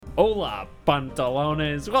Hola,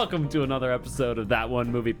 pantalones. Welcome to another episode of That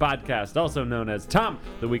One Movie Podcast, also known as Tom,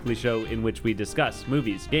 the weekly show in which we discuss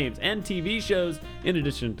movies, games, and TV shows, in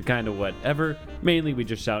addition to kind of whatever. Mainly, we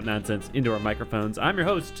just shout nonsense into our microphones. I'm your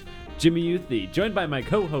host, Jimmy Youthy, joined by my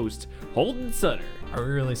co-host, Holden Sutter. Are we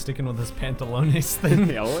really sticking with this pantalones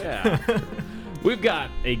thing? Oh, yeah. We've got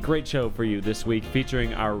a great show for you this week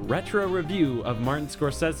featuring our retro review of Martin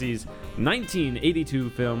Scorsese's 1982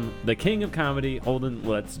 film, The King of Comedy. Holden,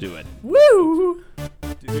 let's do it. Woo!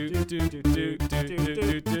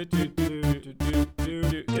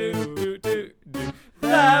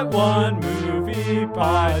 That One Movie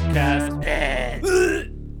Podcast.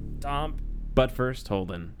 Tom. But first,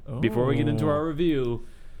 Holden, before we get into our review,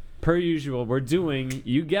 per usual, we're doing,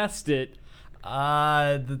 you guessed it,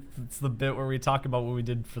 It's the bit where we talk about what we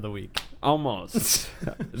did for the week. almost,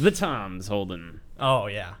 the Toms, Holden. Oh,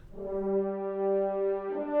 yeah.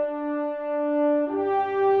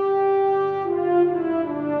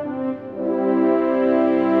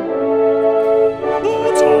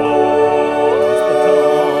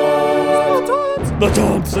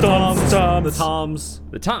 The Toms.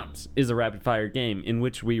 The Toms is a rapid-fire game in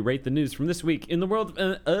which we rate the news from this week in the world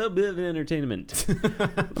of entertainment.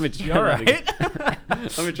 Let me try You all that right? again.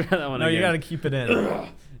 Let me try that one No, again. you got to keep it in.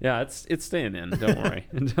 Yeah, it's staying in. Don't worry.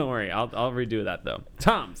 Don't worry. I'll redo that, though.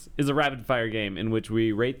 Toms is a rapid-fire game in which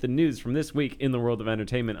we rate the news from this week in the world of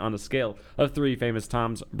entertainment on a scale of three famous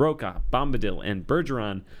Toms: Brokaw, Bombadil, and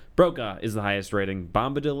Bergeron. Brokaw is the highest rating,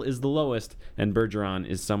 Bombadil is the lowest, and Bergeron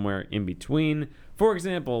is somewhere in between. For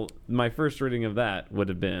example, my first rating of that would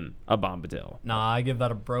have been a Bombadil. Nah, I give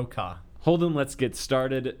that a Brokaw. Holden, let's get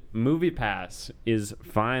started. MoviePass is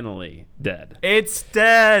finally dead. It's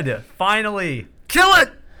dead. Finally. Kill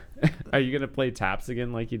it. Are you going to play taps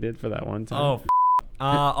again like you did for that one time? Oh,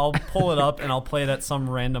 I'll pull it up and I'll play it at some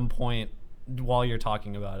random point while you're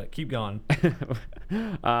talking about it. Keep going.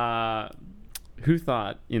 Who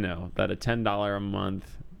thought, that a $10 a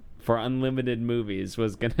month for unlimited movies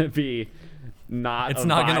was going to be It's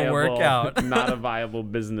not going to work out. not a viable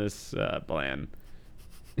business plan.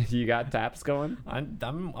 You got taps going? I'm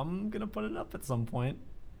going to put it up at some point.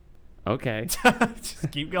 Okay. Just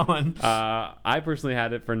keep going. I personally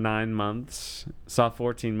had it for 9 months, saw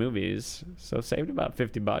 14 movies, so saved about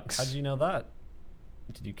 $50. How'd you know that?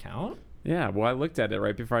 Did you count? Yeah, well, I looked at it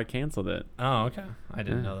right before I canceled it. Oh, okay. I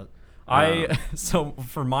didn't know that. So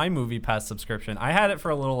for my MoviePass subscription, I had it for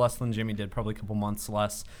a little less than Jimmy did, probably a couple months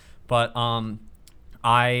less. But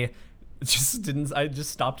I just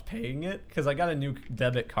stopped paying it because I got a new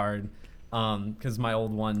debit card because my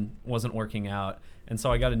old one wasn't working out. And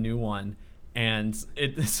so I got a new one, and I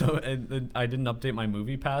didn't update my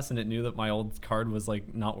MoviePass, and it knew that my old card was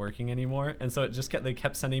like not working anymore. And so they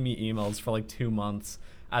kept sending me emails for like 2 months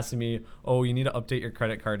asking me, "Oh, you need to update your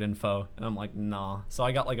credit card info." And I'm like, "Nah." So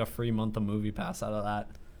I got like a free month of MoviePass out of that.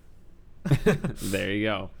 There you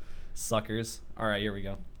go. Suckers. All right, here we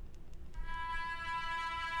go.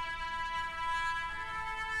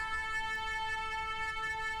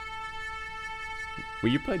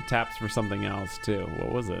 Well, you played taps for something else too.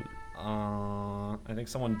 What was it? I think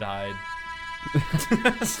someone died.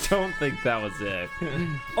 Don't think that was it.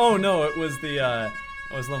 Oh no, it was the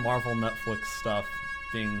Marvel Netflix stuff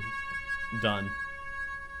being done.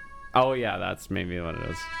 Oh yeah, that's maybe what it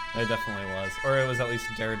is. It definitely was, or it was at least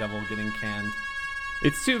Daredevil getting canned.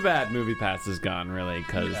 It's too bad MoviePass is gone, really,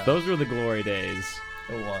 because those were the glory days.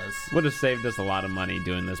 It was. Would have saved us a lot of money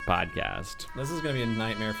doing this podcast. This is gonna be a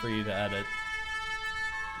nightmare for you to edit.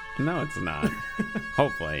 No, it's not.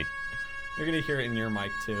 Hopefully. You're gonna hear it in your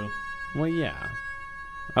mic too. Well, yeah.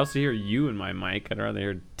 I also hear you in my mic. I'd rather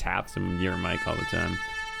hear taps in your mic all the time.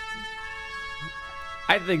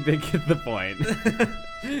 I think they get the point.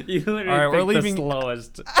 You literally all right, we're picked leaving the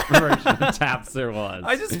slowest version of taps there was.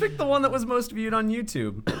 I just picked the one that was most viewed on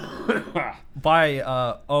YouTube.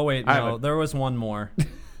 There was one more.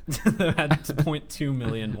 That had 0.2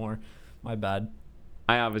 million more. My bad.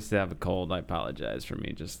 I obviously have a cold. I apologize for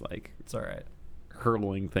me just It's all right.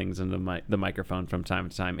 hurling things into the microphone from time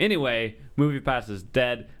to time. Anyway, MoviePass is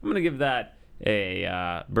dead. I'm going to give that a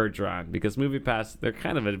Bergeron because MoviePass, they're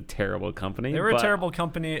kind of a terrible company. They were a terrible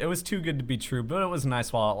company. It was too good to be true, but it was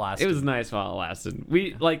nice while it lasted. It was nice while it lasted.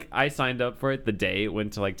 I signed up for it the day it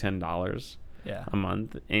went to like $10 a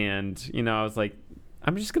month. And, I was like,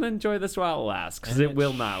 I'm just going to enjoy this while it lasts because it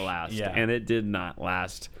will not last. Yeah. And it did not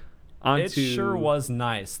last. It sure was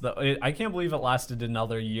nice. I can't believe it lasted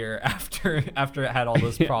another year after it had all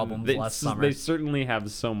those problems last summer. They certainly have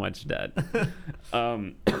so much debt.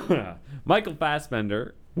 Michael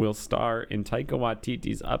Fassbender will star in Taika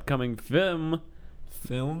Waititi's upcoming film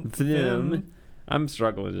I'm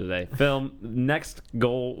struggling today. Film Next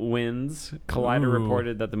Goal Wins. Collider Ooh.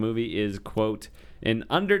 reported that the movie is, quote, an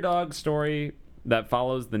underdog story that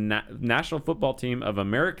follows the national football team of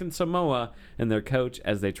American Samoa and their coach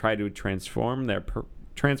as they try to transform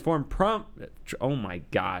oh my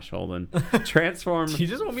gosh, Holden. Transform You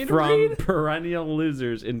just want me to from read? perennial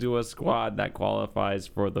losers into a squad that qualifies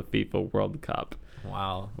for the FIFA World Cup.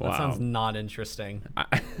 Wow. That Wow. sounds not interesting.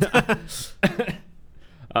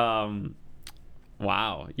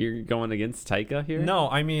 Wow, you're going against Taika here? No,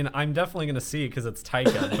 I mean, I'm definitely going to see it because it's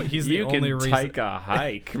Taika, but he's the you only can reason. take a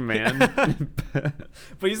hike, man.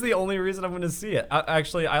 But he's the only reason I'm going to see it.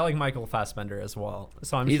 Actually, I like Michael Fassbender as well.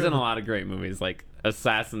 So I'm He's sure in a lot of great movies like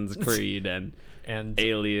Assassin's Creed and and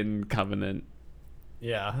Alien Covenant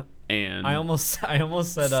yeah. and I almost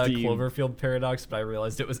said Steve. Cloverfield Paradox, but I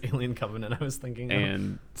realized it was Alien Covenant I was thinking of.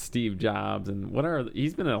 and Steve Jobs and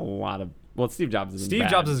he's been in a lot of Steve Jobs is Steve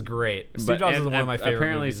Jobs is great. Steve Jobs is one of my favorite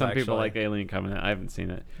apparently movies, some people actually. like Alien Covenant. I haven't seen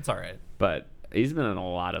it, It's all right. but he's been in a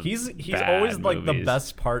lot of He's bad always like the movies.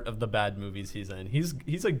 best part of the bad movies he's in.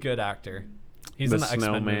 He's a good actor. He's The in the X-Men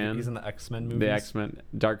Snowman. movie. He's in the X-Men movies. The X-Men,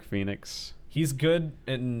 Dark Phoenix. He's good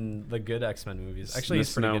in the good X-Men movies. Actually, The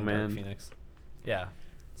he's pretty good in Snowman. Dark Phoenix. Yeah.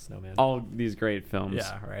 Snowman. All these great films.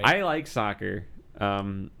 Yeah, right. I like soccer.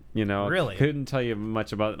 Really? Couldn't tell you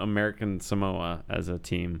much about American Samoa as a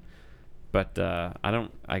team, but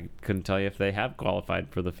I couldn't tell you if they have qualified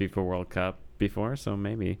for the FIFA World Cup before, so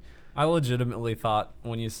maybe. I legitimately thought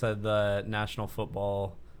when you said the National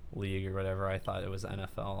Football League or whatever, I thought it was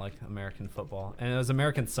NFL, like American football. And it was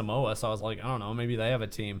American Samoa, so I was like, I don't know, maybe they have a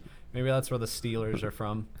team. Maybe that's where the Steelers are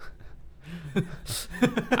from.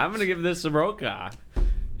 I'm going to give this a Roca.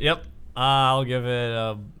 Yep. I'll give it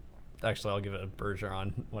a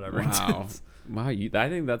Bergeron, whatever. Wow. Wow, I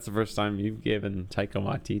think that's the first time you've given Taika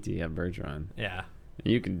Waititi a Bergeron. Yeah.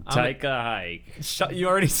 You can take a hike. You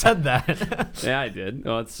already said that. Yeah, I did.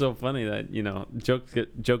 Well, it's so funny that,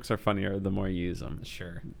 jokes are funnier the more you use them.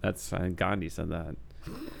 Sure. That's Gandhi said that.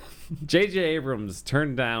 J.J. Abrams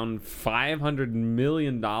turned down $500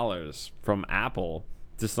 million from Apple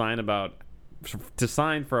to sign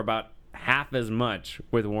for about half as much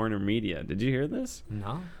with Warner Media. Did you hear this?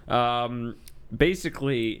 No.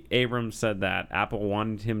 Basically, Abrams said that Apple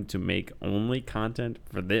wanted him to make only content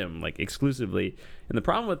for them, like exclusively. And the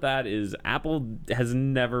problem with that is Apple has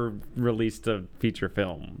never released a feature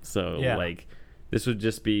film. So, this would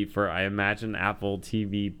just be for, I imagine, Apple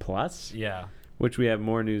TV Plus. Yeah. Which we have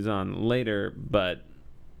more news on later, but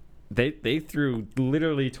they threw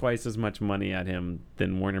literally twice as much money at him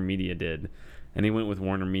than Warner Media did, and he went with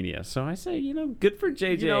Warner Media. So I say, good for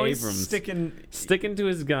J.J. Abrams, sticking to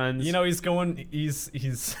his guns.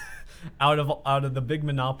 He's out of the big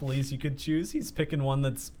monopolies you could choose. He's picking one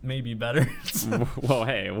that's maybe better. Well,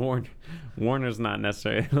 hey, Warner's not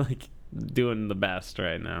necessarily like doing the best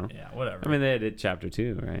right now. Yeah, whatever. I mean, they did Chapter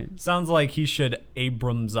 2, right? Sounds like he should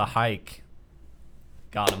Abrams a hike.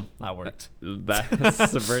 Got him. That worked.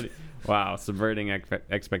 That's subverting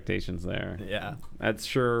expectations there. Yeah. That's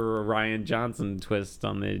sure a Ryan Johnson twist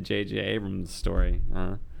on the J.J. Abrams story,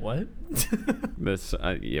 huh? What? This,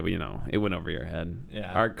 it went over your head.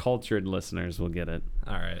 Yeah. Our cultured listeners will get it.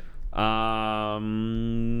 All right.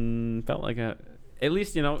 Felt like at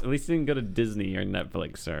least you didn't go to Disney or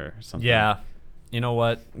Netflix or something. Yeah. You know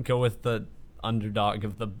what? Go with the underdog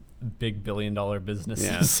of the big billion-dollar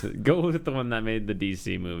businesses. Yeah. Go with the one that made the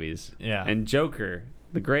DC movies. Yeah. And Joker,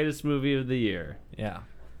 the greatest movie of the year. Yeah.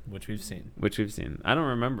 Which we've seen. I don't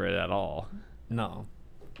remember it at all. No.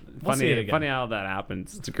 We'll see it again. Funny how that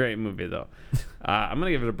happens. It's a great movie, though. I'm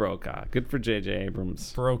going to give it a Brokaw. Good for J.J.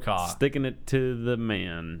 Abrams. Brokaw. Sticking it to the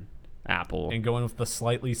man, Apple. And going with the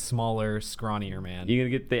slightly smaller, scrawnier man. You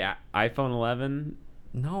going to get the iPhone 11?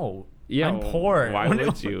 No. Yeah, I'm poor. Why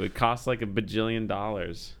would you? It costs like $1 bajillion.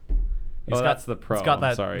 That's the Pro. It's got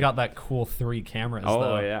that, sorry. got that cool 3 cameras, Oh,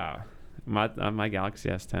 though. yeah. My Galaxy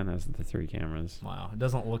S10 has the 3 cameras. Wow. It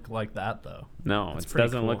doesn't look like that, though. No, It's it pretty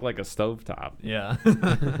doesn't cool. look like a stovetop. Yeah.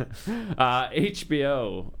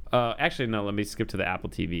 HBO. Actually, no, let me skip to the Apple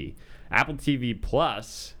TV. Apple TV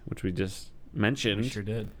Plus, which we just mentioned, We sure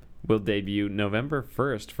did. will debut November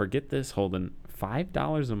 1st for, get this, Holden,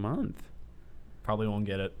 $5 a month. Probably won't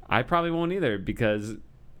get it. I probably won't either because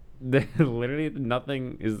literally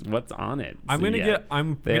nothing is what's on it. I'm So, gonna yeah, get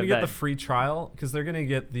they have the that- free trial because they're gonna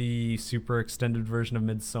get the super extended version of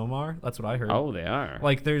Midsommar. That's what I heard. Oh, they are.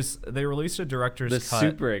 Like they released a director's the cut.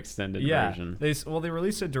 super extended version. They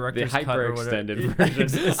released a The director's cut hyper or whatever. extended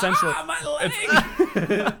version. Essentially, my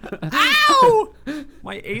leg! ow!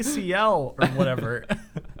 My ACL or whatever.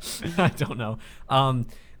 I don't know.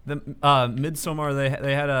 The Midsommar,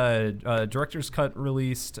 they had a director's cut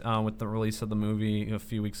released with the release of the movie a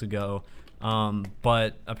few weeks ago.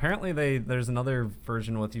 But apparently there's another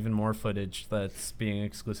version with even more footage that's being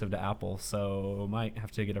exclusive to Apple, so might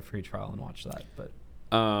have to get a free trial and watch that. But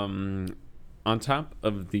on top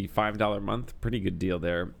of the $5 month, pretty good deal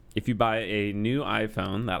there. If you buy a new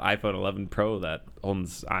iPhone, that iPhone 11 Pro that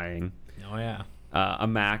Holden's eyeing, oh yeah, a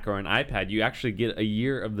Mac or an iPad, you actually get a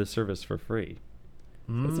year of the service for free.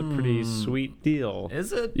 That's a pretty sweet deal.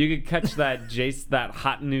 Is it? You could catch that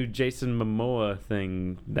hot new Jason Momoa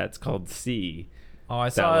thing that's called C. Oh, I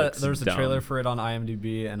saw looks there was a dumb. trailer for it on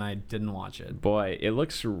IMDb, and I didn't watch it. Boy, it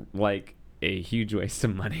looks like a huge waste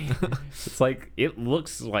of money. It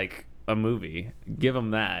looks like a movie. Give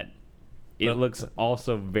them that. It looks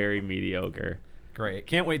also very mediocre. Great.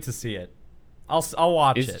 Can't wait to see it. I'll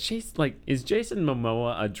watch it. Is Jason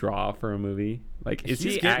Momoa a draw for a movie? Is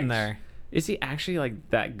He's he getting there? Is he actually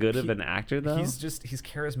that good of an actor though? He's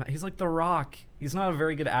charismatic. He's like The Rock. He's not a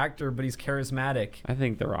very good actor, but he's charismatic. I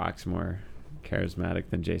think The Rock's more charismatic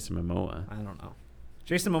than Jason Momoa. I don't know.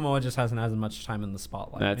 Jason Momoa just hasn't had as much time in the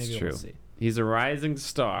spotlight. That's Maybe true. We'll see. He's a rising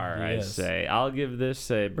star, He I is. say. I'll give this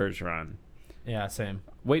a Bergeron. Yeah, same.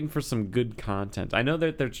 Waiting for some good content. I know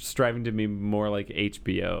that they're striving to be more like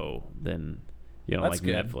HBO than That's like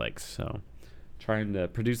good. Netflix. So trying to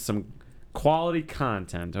produce some quality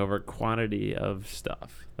content over quantity of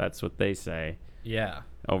stuff. That's what they say Yeah.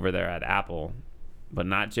 over there at Apple, but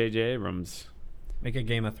not J.J. Abrams. Make a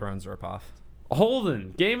Game of Thrones ripoff.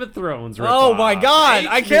 Holden, Game of Thrones. Oh my ripoff. God!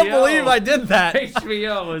 I can't HBO believe I did that.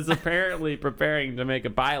 HBO is apparently preparing to make a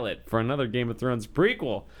pilot for another Game of Thrones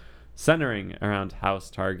prequel centering around House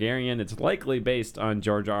Targaryen. It's likely based on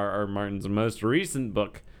George R.R. Martin's most recent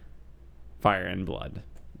book, Fire and Blood,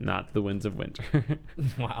 not The Winds of Winter.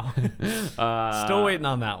 Wow. Still waiting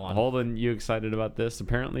on that one. Holden, you excited about this?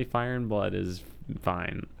 Apparently Fire and Blood is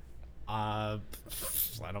fine. I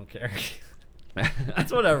don't care.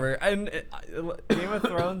 That's whatever. And Game of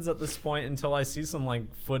Thrones at this point, until I see some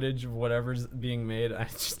footage of whatever's being made, I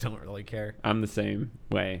just don't really care. I'm the same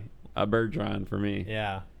way. A Bergeron for me.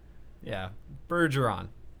 Yeah. Bergeron.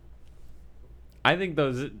 I think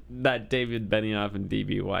that David Benioff and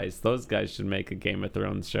D.B. Weiss, those guys should make a Game of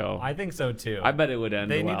Thrones show. I think so too. I bet it would end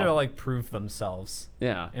They well. need to prove themselves.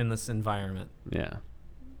 Yeah. In this environment. Yeah.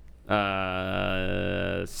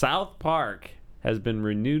 South Park has been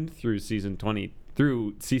renewed through season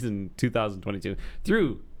 2022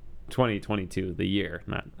 through 2022, the year,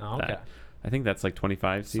 not Okay. that. I think that's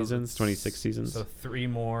 25 seasons, 26 seasons. So 3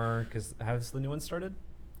 more, because has the new one started?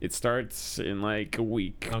 It starts in a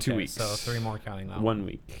week, Okay, 2 weeks. so 3 more counting that 1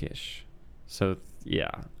 week-ish. So, yeah.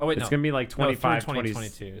 Oh, wait, it's no. going to be No, 25, through 20,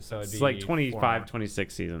 2022, so it'd it's be 25,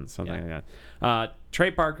 26 seasons, something like that. Trey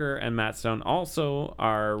Parker and Matt Stone also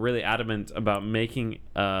are really adamant about making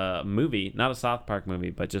a movie, not a South Park movie,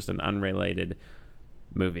 but just an unrelated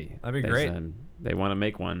movie. That'd be great. Said they want to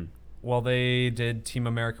make one. Well, they did Team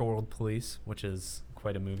America World Police, which is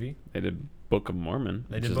quite a movie, They did Book of Mormon,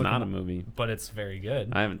 which is not a movie. but it's very good.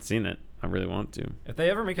 I haven't seen it. I really want to. If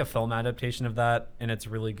they ever make a film adaptation of that and it's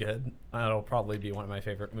really good, that'll probably be one of my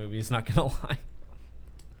favorite movies, not gonna lie.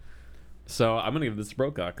 So I'm going to give this a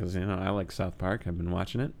Brokaw because, I like South Park. I've been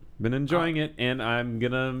watching it, been enjoying it, and I'm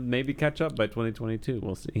going to maybe catch up by 2022.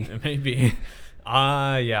 We'll see. Maybe.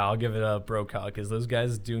 Yeah, I'll give it a Brokaw because those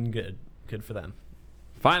guys doing good. Good for them.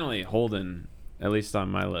 Finally, Holden, at least on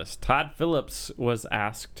my list. Todd Phillips was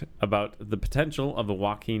asked about the potential of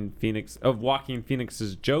Joaquin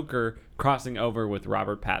Phoenix's Joker crossing over with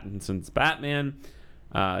Robert Pattinson's Batman,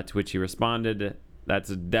 to which he responded,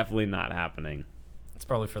 "That's definitely not happening." It's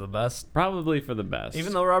probably for the best. Probably for the best.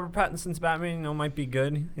 Even though Robert Pattinson's Batman, might be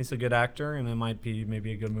good. He's a good actor, and it might be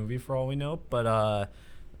maybe a good movie for all we know. But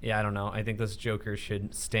yeah, I don't know. I think this Joker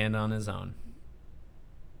should stand on his own.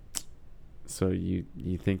 So you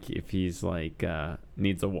think if he's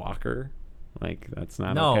needs a walker, that's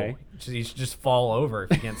not No, okay? he should just fall over if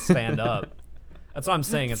he can't stand up. That's what I'm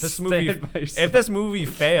saying. If this movie Stand by yourself. if this movie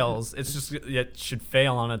fails, it should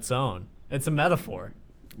fail on its own. It's a metaphor.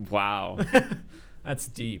 Wow. That's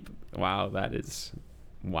deep. Wow, that's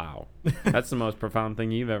the most profound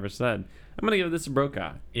thing you've ever said. I'm gonna give this a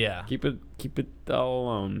Brokaw. Yeah. Keep it all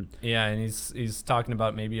alone. Yeah, and he's talking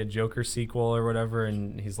about maybe a Joker sequel or whatever,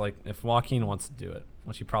 and he's like, if Joaquin wants to do it,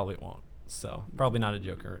 which he probably won't, so probably not a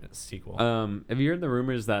Joker sequel. Have you heard the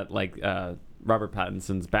rumors that Robert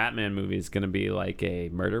Pattinson's Batman movie is gonna be a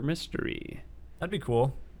murder mystery? That'd be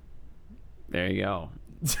cool. There you go.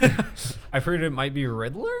 I've heard it might be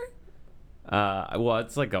Riddler. Well,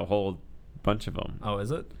 it's a whole bunch of them. Oh,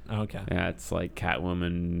 is it? Okay. Yeah, it's like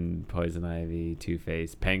Catwoman, Poison Ivy,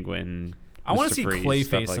 Two-Face, Penguin. I want to Mr. see Freeze,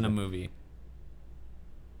 stuff Clayface like in a that. movie.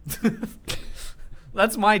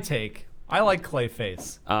 That's my take. I like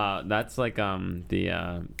Clayface. That's like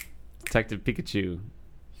the Detective Pikachu.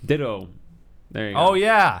 Ditto. There you go. Oh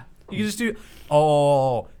yeah, you can just do.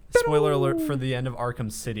 Oh, spoiler alert for the end of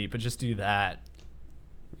Arkham City, but just do that.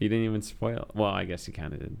 You didn't even spoil. Well, I guess you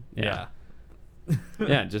kind of did. Yeah.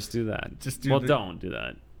 Yeah, just do that. Just do Well, the- don't do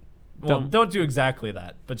that. Well, don't do exactly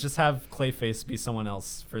that, but just have Clayface be someone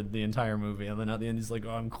else for the entire movie, and then at the end he's like, "Oh,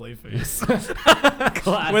 I'm Clayface."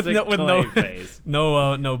 Classic Clayface.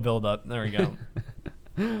 no build up. There we go.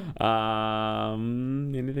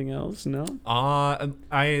 Anything else? No.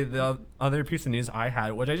 The other piece of news I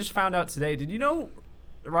had, which I just found out today. Did you know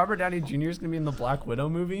Robert Downey Jr. is gonna be in the Black Widow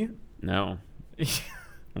movie? No.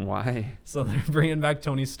 Why? So they're bringing back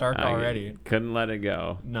Tony Stark already. Couldn't let it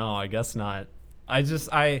go. No, I guess not. I That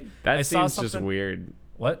saw seems just something- weird.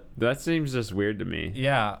 What? That seems just weird to me.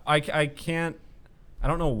 Yeah, I can't. I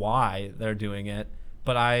don't know why they're doing it,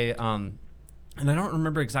 but and I don't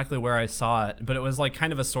remember exactly where I saw it, but it was like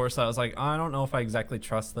kind of a source that I was like, I don't know if I exactly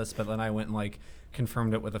trust this, but then I went and like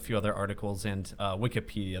confirmed it with a few other articles and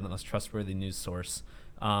Wikipedia, that was a trustworthy news source.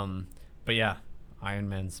 But yeah, Iron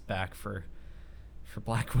Man's back for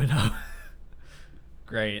Black Widow.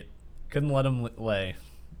 Great. Couldn't let him lay.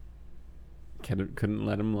 Couldn't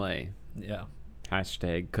let him lay. Yeah.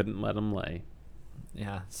 Hashtag couldn't let him lay.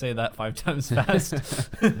 Yeah. Say that 5 times fast.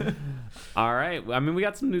 All right. I mean, we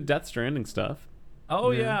got some new Death Stranding stuff.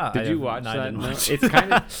 Oh yeah. Did you watch I that? didn't No? watch It's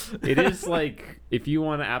kind of. It is like if you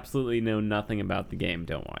want to absolutely know nothing about the game,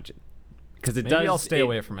 don't watch it because it Maybe does. I'll stay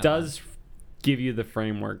away from it Does give you the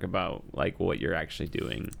framework about like what you're actually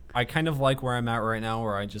doing. I kind of like where I'm at right now,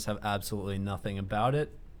 where I just have absolutely nothing about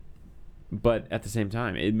it. But at the same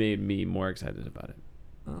time, it made me more excited about it.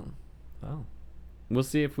 Oh. We'll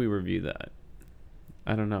see if we review that.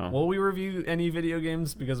 I don't know. Will we review any video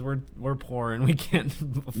games because we're poor and we can't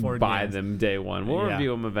afford buy games. them day one. We'll Yeah.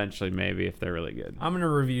 review them eventually, maybe if they're really good. I'm gonna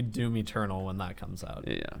review Doom Eternal when that comes out.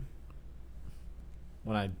 Yeah.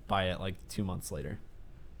 When I buy it like 2 months later.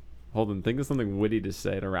 Holden, think of something witty to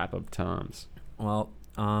say to wrap up Tom's. Well,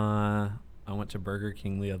 I went to Burger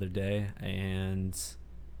King the other day and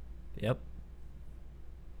yep.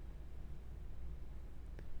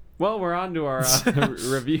 Well, we're on to our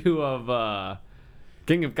review of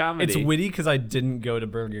King of Comedy. It's witty because I didn't go to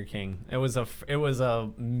Burger King. It was a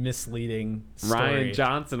misleading story. Ryan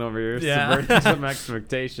Johnson over here Yeah. subverting some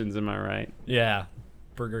expectations. Am I right? Yeah,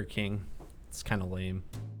 Burger King. It's kind of lame.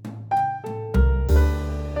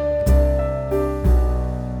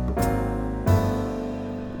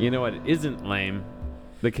 You know what isn't lame?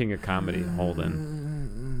 The King of Comedy,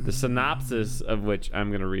 Holden. The synopsis of which I'm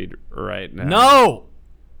going to read right now. No.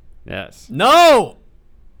 Yes. No.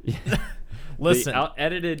 Listen. The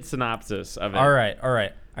edited synopsis of it. All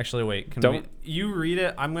right. Actually, wait. Don't- you read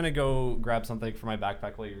it? I'm gonna go grab something from my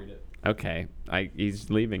backpack while you read it. Okay. He's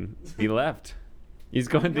leaving. He left. He's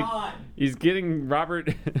going to. God. He's getting Robert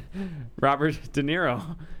De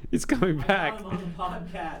Niro. He's coming back. On the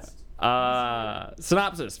podcast.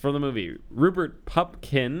 Synopsis for the movie. Rupert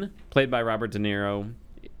Pupkin, played by Robert De Niro,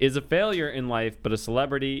 is a failure in life but a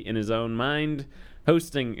celebrity in his own mind,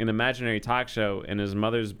 hosting an imaginary talk show in his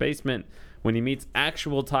mother's basement. When he meets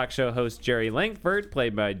actual talk show host Jerry Langford,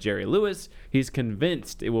 played by Jerry Lewis, he's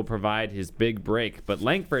convinced it will provide his big break, but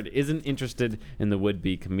Langford isn't interested in the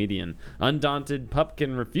would-be comedian. Undaunted,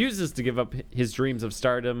 Pupkin refuses to give up his dreams of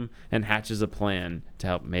stardom and hatches a plan to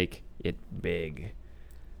help make it big.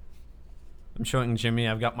 I'm showing Jimmy.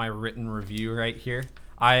 I've got my written review right here.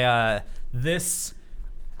 This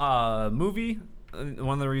movie.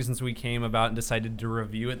 One of the reasons we came about and decided to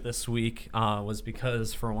review it this week was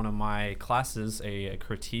because for one of my classes, a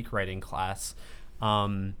critique writing class,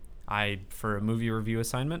 for a movie review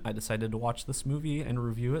assignment, I decided to watch this movie and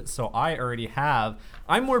review it. So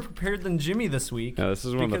I'm more prepared than Jimmy this week. Now, this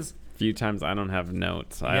is one of the few times I don't have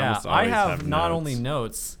notes. I I have not notes. only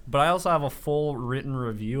notes, but I also have a full written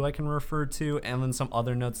review I can refer to, and then some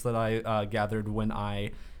other notes that I gathered when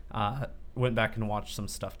I went back and watched some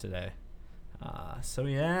stuff today. So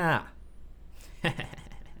yeah.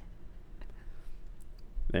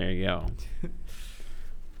 There you go.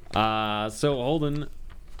 So Holden,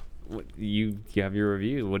 you have your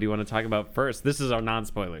review. What do you want to talk about first? This is our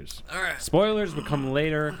non-spoilers. All right. Spoilers will come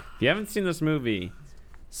later. If you haven't seen this movie,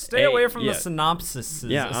 Stay away from yeah. the synopsis,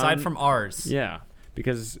 Yeah, aside from ours. yeah,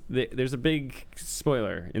 because there's a big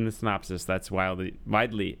spoiler in the synopsis that's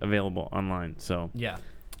widely available online. So Yeah.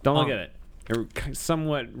 don't look at it. It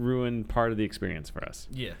somewhat ruined part of the experience for us.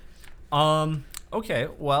 Yeah. Okay.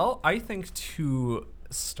 Well, I think to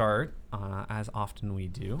start, as often we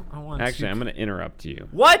do, I want Actually, to... I'm going to interrupt you.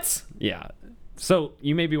 What? Yeah. So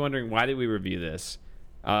you may be wondering, why did we review this?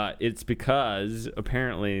 It's because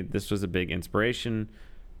apparently this was a big inspiration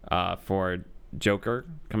for Joker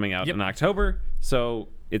coming out in October. So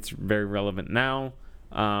it's very relevant now.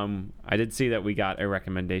 I did see that we got a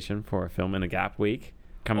recommendation for a film in a gap week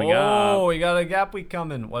coming up. Oh, we got a gap week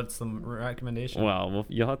coming. What's the recommendation? Well,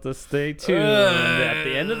 you'll have to stay tuned at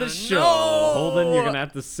the end of the show. No! Holden, you're going to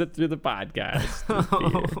have to sit through the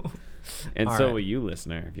podcast. And All so right. will you,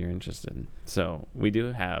 listener, if you're interested. So we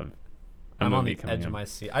do have a I'm on movie the coming edge up. of my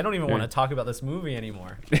seat. I don't even want to talk about this movie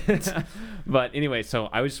anymore. But anyway, so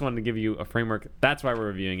I just wanted to give you a framework. That's why we're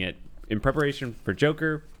reviewing it in preparation for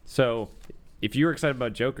Joker. So if you're excited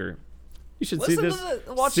about Joker, you should see this.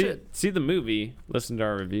 Watch it. See the movie. Listen to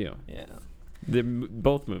our review. Yeah.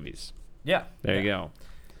 Both movies. Yeah. There you go.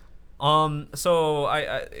 So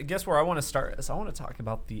I guess where I want to start is I want to talk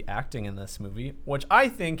about the acting in this movie, which I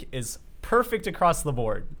think is perfect across the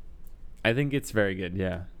board. I think it's very good.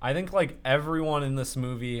 Yeah. I think like everyone in this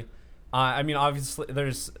movie, I mean, obviously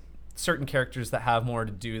there's certain characters that have more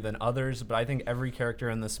to do than others, but I think every character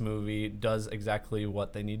in this movie does exactly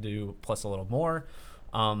what they need to do, plus a little more.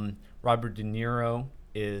 Robert De Niro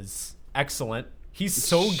is excellent. He's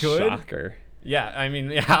so good. Shocker. Yeah, I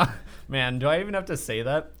mean, yeah, man, do I even have to say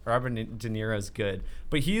that? Robert De Niro is good,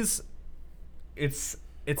 but it's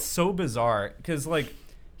so bizarre because like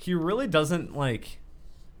he really doesn't like,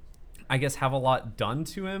 I guess, have a lot done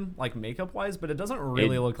to him like makeup wise, but it doesn't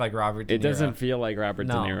really look like Robert De Niro. It doesn't feel like Robert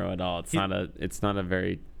No. De Niro at all. It's not a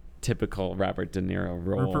very typical Robert De Niro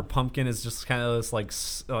role. Rupert Pumpkin is just kind of this like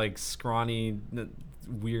scrawny,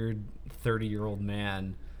 weird 30-year-old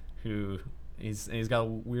man who he's got a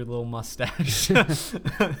weird little mustache. Yeah,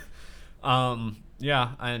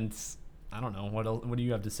 and I don't know what do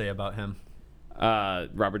you have to say about him?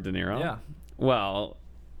 Robert De Niro. Yeah. Well,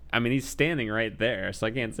 I mean, he's standing right there, so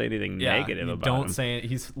I can't say anything negative you about don't him. say it.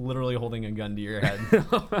 He's literally holding a gun to your head.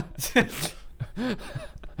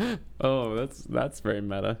 Oh, that's very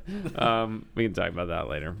meta. We can talk about that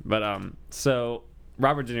later. But so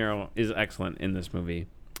Robert De Niro is excellent in this movie.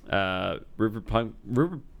 Rupert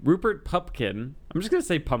Pumpkin. I'm just gonna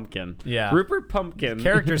say Pumpkin. Yeah. Rupert Pumpkin.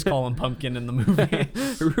 Characters call him Pumpkin in the movie.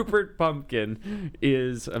 Rupert Pumpkin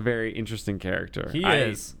is a very interesting character. He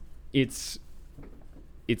is. It's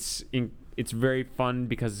very fun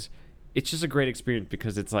because it's just a great experience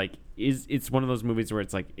because it's like it's one of those movies where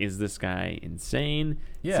it's like, is this guy insane?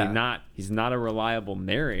 Yeah. He's not a reliable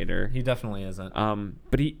narrator. He definitely isn't.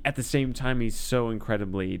 But he at the same time he's so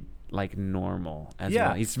incredibly like normal as Yeah,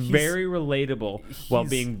 well. He's very relatable while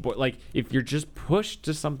being like, if you're just pushed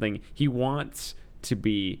to something, he wants to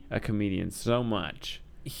be a comedian so much.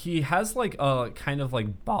 He has like a kind of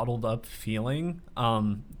like bottled up feeling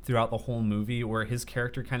throughout the whole movie where his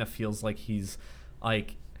character kind of feels like he's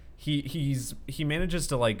like he manages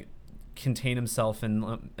to like contain himself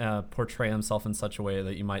and portray himself in such a way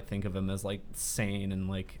that you might think of him as like sane and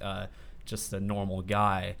like just a normal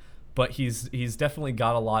guy, but he's definitely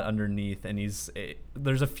got a lot underneath, and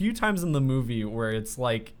there's a few times in the movie where it's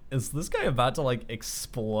like, is this guy about to like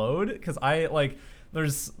explode? Because I like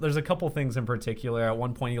there's a couple things in particular. At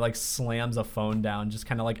one point he like slams a phone down just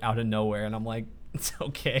kind of like out of nowhere, and I'm like, it's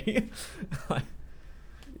okay.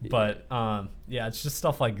 But yeah, it's just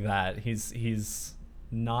stuff like that. He seems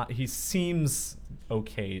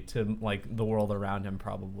okay to like the world around him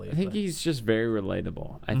probably. I think he's just very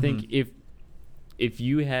relatable. I think if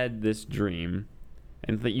you had this dream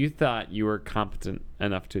and that you thought you were competent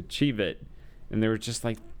enough to achieve it, and there was just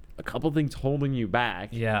like a couple things holding you back,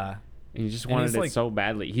 yeah, and you just wanted it like, so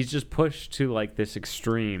badly, he's just pushed to like this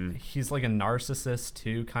extreme. He's like a narcissist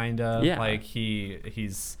too, kind of. Yeah. Like he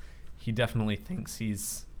definitely thinks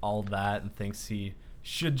he's all that and thinks he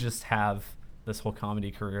should just have this whole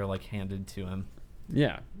comedy career like handed to him.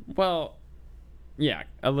 Yeah. Well, yeah,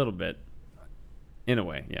 a little bit. In a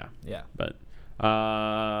way, yeah. Yeah. But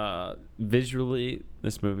visually,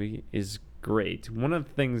 this movie is great. One of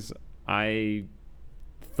the things I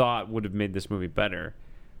thought would have made this movie better,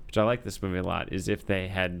 which I like this movie a lot, is if they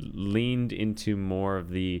had leaned into more of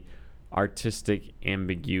the artistic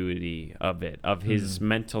ambiguity of it, of his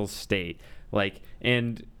mental state, like,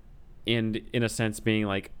 and in a sense being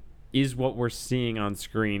like, is what we're seeing on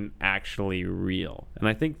screen actually real? And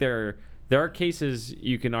I think there are cases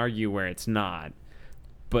you can argue where it's not,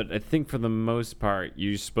 but I think for the most part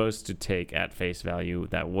you're supposed to take at face value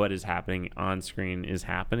that what is happening on screen is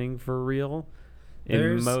happening for real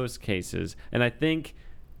in most cases. And I think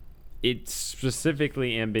it's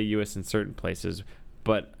specifically ambiguous in certain places,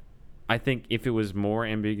 but I think if it was more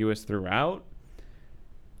ambiguous throughout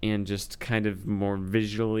and just kind of more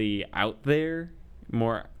visually out there,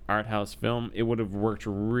 more art house film, it would have worked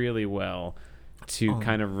really well to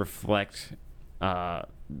kind of reflect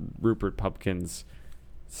Rupert Pupkin's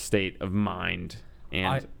state of mind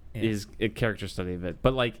and his character study of it.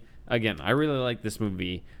 But like, again, I really like this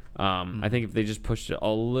movie. I think if they just pushed it a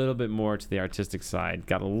little bit more to the artistic side,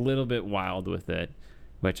 got a little bit wild with it,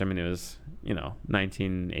 which, I mean, it was,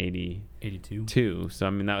 1982. So, I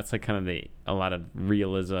mean, that's like kind of a lot of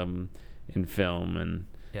realism in film. And,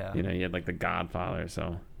 you had like The Godfather.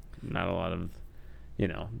 So not a lot of,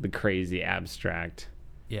 the crazy abstract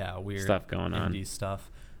weird stuff going on. Indie stuff.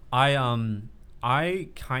 I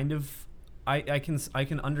can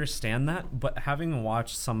understand that, but having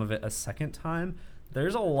watched some of it a second time,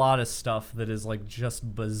 there's a lot of stuff that is like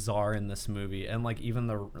just bizarre in this movie, and like even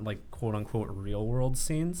the like quote unquote real world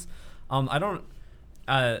scenes.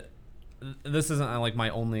 This isn't like my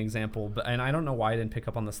only example, but and I don't know why I didn't pick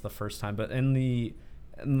up on this the first time, but in the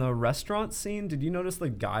restaurant scene, did you notice the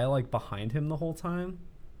guy like behind him the whole time?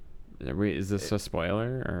 Is this a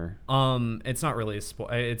spoiler or? It's not really a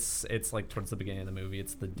spoiler. It's like towards the beginning of the movie.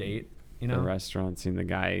 It's the date. The restaurant scene. The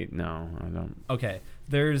guy. No, I don't. Okay.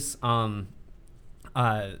 There's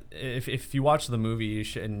if you watch the movie, you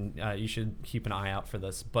should keep an eye out for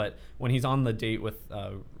this. But when he's on the date with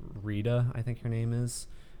Rita, I think her name is.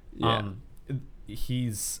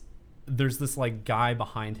 There's this like guy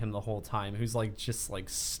behind him the whole time who's like just like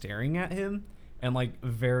staring at him and like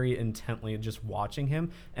very intently just watching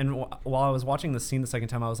him. And while I was watching the scene the second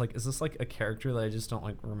time, I was like, is this like a character that I just don't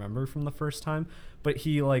like remember from the first time? But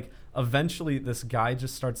he like eventually this guy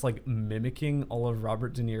just starts like mimicking all of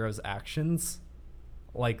Robert De Niro's actions,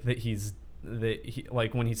 like he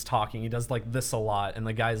like when he's talking, he does like this a lot, and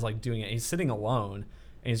the guy's like doing it. He's sitting alone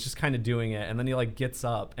and he's just kind of doing it, and then he like gets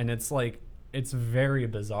up, and it's like it's very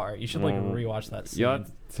bizarre. You should like rewatch that scene. You have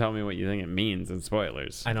to tell me what you think it means in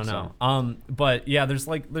spoilers. I don't know. But yeah,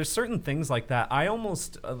 there's certain things like that. I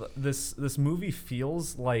almost this movie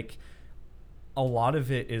feels like a lot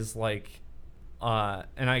of it is like,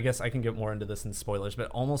 and I guess I can get more into this in spoilers, but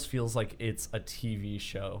it almost feels like it's a TV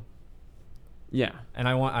show. Yeah, and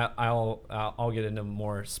I'll get into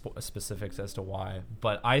more specifics as to why.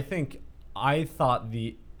 But I thought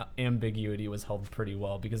the ambiguity was held pretty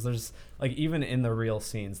well, because there's like, even in the real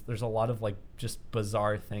scenes, there's a lot of like just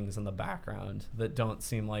bizarre things in the background that doesn't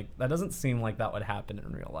seem like that would happen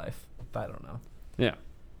in real life. But I don't know. Yeah,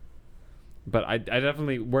 but I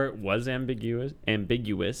definitely, where it was ambiguous,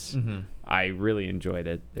 I really enjoyed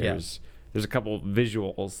it. There's a couple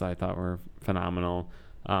visuals I thought were phenomenal.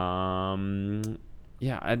 I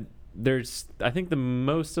think the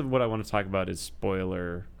most of what I want to talk about is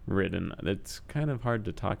spoiler ridden. It's kind of hard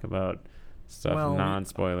to talk about stuff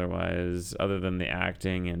non-spoiler wise, other than the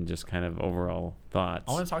acting and just kind of overall thoughts.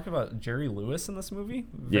 I want to talk about Jerry Lewis in this movie.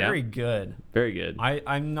 Very good.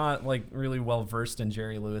 I'm not like really well versed in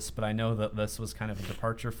Jerry Lewis, but I know that this was kind of a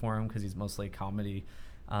departure for him because he's mostly a comedy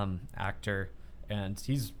actor, and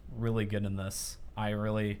he's really good in this.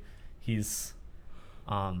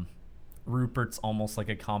 Rupert's almost like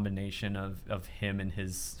a combination of him and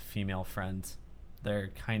his female friend. They're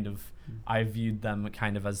kind of, I viewed them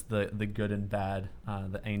kind of as the good and bad,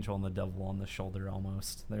 the angel and the devil on the shoulder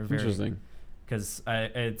almost. They're very interesting, because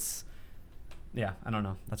I don't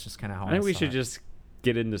know. That's just kind of how I think we should just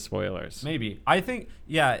get into spoilers. Maybe. I think,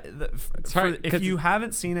 if you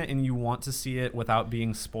haven't seen it and you want to see it without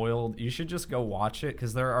being spoiled, you should just go watch it,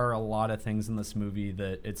 because there are a lot of things in this movie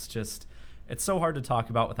that it's so hard to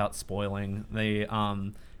talk about without spoiling. They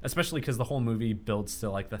especially because the whole movie builds to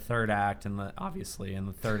like the third act, and the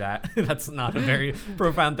third act that's not a very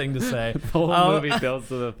profound thing to say. The whole movie builds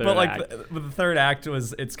to the third act. But like the third act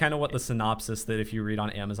it's kind of what the synopsis that if you read on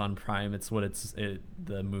Amazon Prime, it's what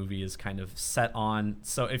the movie is kind of set on.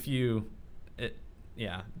 So if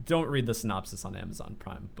don't read the synopsis on Amazon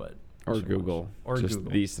Prime, but or Google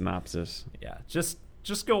the synopsis. Yeah, just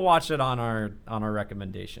go watch it on our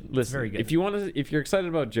recommendation. Listen, it's very good. If you're excited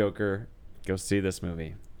about Joker, go see this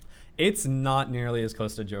movie. It's not nearly as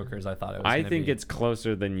close to Joker as I thought it was. I think it's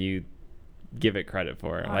closer than you give it credit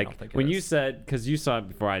for. I don't think when you said, because you saw it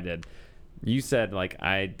before I did, you said like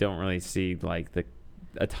I don't really see like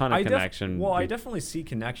a ton of connection. I definitely see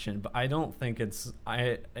connection, but I don't think it's not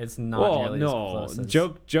nearly as close.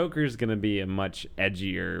 Joker's gonna be a much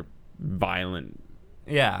edgier, violent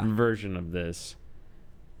version of this.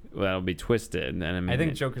 That'll be twisted, and I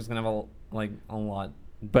think Joker's gonna have a lot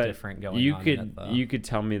different going on. You could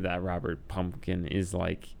tell me that Robert Pumpkin is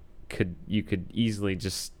like you could easily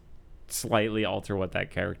just slightly alter what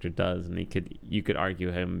that character does, and you could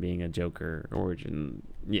argue him being a Joker origin.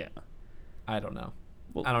 Yeah. I don't know.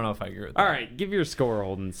 Well, I don't know if I agree with that. All right, give your score,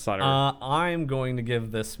 Holden Sutter. I'm going to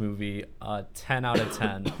give this movie a 10 out of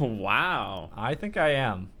 10. Wow. I think I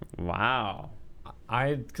am. Wow.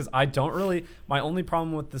 Because I don't really. My only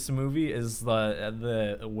problem with this movie is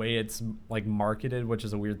the way it's like marketed, which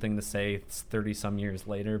is a weird thing to say. It's 30 some years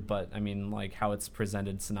later, but I mean like how it's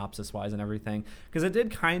presented synopsis wise and everything. Because it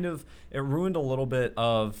did it ruined a little bit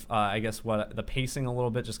of I guess what the pacing a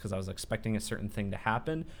little bit, just because I was expecting a certain thing to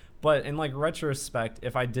happen. But in like retrospect,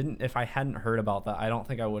 if I hadn't heard about that, I don't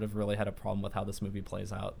think I would have really had a problem with how this movie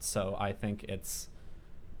plays out. So I think it's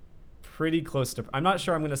pretty close to. I'm not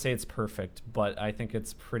sure I'm going to say it's perfect, but I think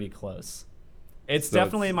it's pretty close. It's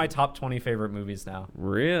definitely in my top 20 favorite movies now.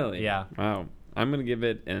 Really? Yeah. Wow. I'm going to give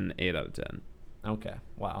it an 8 out of 10. Okay.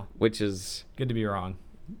 Wow. Which is good to be wrong.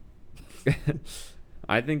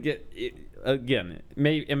 I think it again,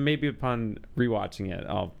 maybe upon rewatching it,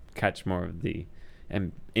 I'll catch more of the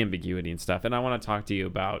ambiguity and stuff. And I want to talk to you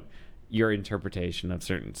about your interpretation of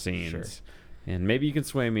certain scenes. Sure. And maybe you can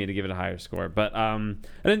sway me to give it a higher score. But I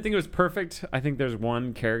didn't think it was perfect. I think there's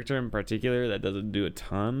one character in particular that doesn't do a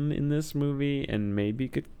ton in this movie and maybe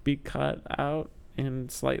could be cut out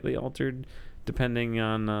and slightly altered depending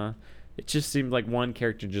on... it just seemed like one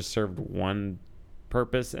character just served one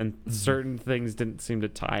purpose, and certain things didn't seem to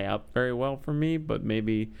tie up very well for me. But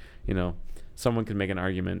maybe, someone could make an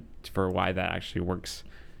argument for why that actually works.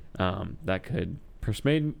 That could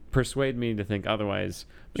persuade me to think otherwise.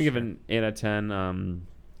 I'm going to give it an 8 out of 10.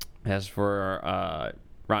 As for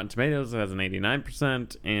Rotten Tomatoes, it has an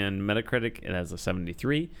 89%, and Metacritic, it has a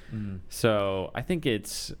 73. So I think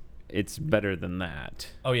it's better than that.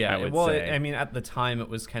 Oh, yeah. I would say. I mean, at the time, it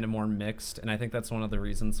was kind of more mixed, and I think that's one of the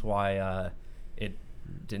reasons why it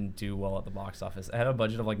didn't do well at the box office. It had a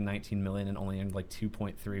budget of like $19 million and only earned like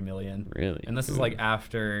 $2.3 million. Really? And this is like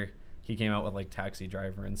after he came out with like Taxi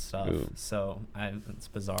Driver and stuff. Ooh. So it's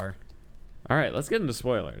bizarre. All right, let's get into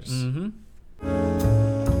spoilers.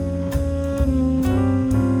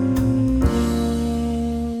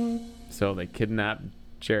 So they kidnapped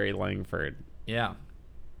Jerry Langford. Yeah.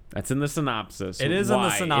 That's in the synopsis. It is in the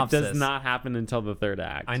synopsis. It does not happen until the third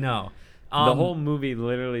act. I know. The whole movie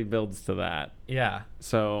literally builds to that. Yeah.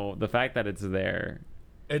 So the fact that it's there.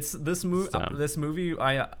 It's this movie. This movie,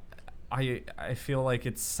 I feel like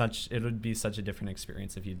it would be such a different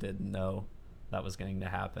experience if you didn't know that was going to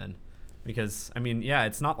happen, because I mean, yeah,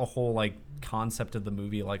 it's not the whole like concept of the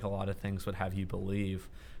movie like a lot of things would have you believe.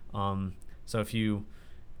 So if you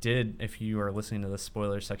are listening to the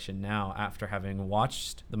spoiler section now after having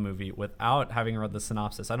watched the movie without having read the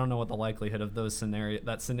synopsis, I don't know what the likelihood of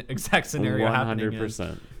exact scenario 100%. Happening is.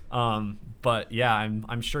 But yeah,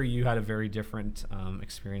 I'm sure you had a very different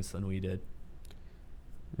experience than we did.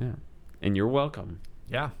 Yeah, and you're welcome.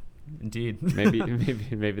 Yeah, indeed. maybe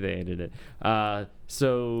they edited it.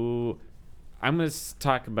 So I'm going to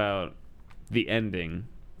talk about the ending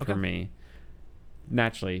for me.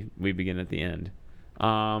 Naturally, we begin at the end.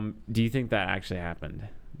 Do you think that actually happened?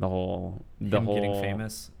 The whole getting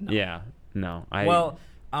famous? No. Yeah. No. I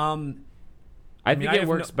think it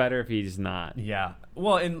works better if he's not. Yeah.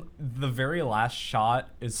 Well, in the very last shot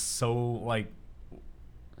is so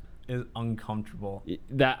is uncomfortable.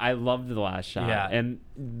 That I loved the last shot. Yeah. And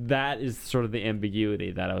that is sort of the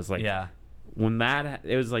ambiguity that I was like, yeah. When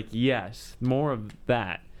it was like, yes, more of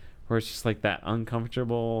that, where it's just like that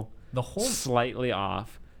uncomfortable, slightly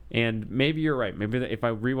off. And maybe you're right. Maybe if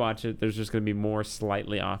I rewatch it, there's just going to be more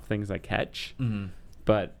slightly off things I catch. Mm-hmm.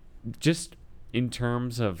 But just in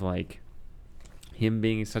terms of like him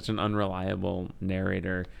being such an unreliable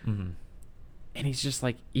narrator, mm-hmm. and he's just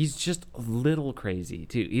a little crazy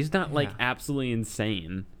too. He's not like absolutely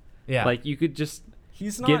insane. Yeah, like you could just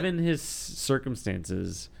given his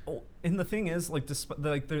circumstances. And the thing is, like,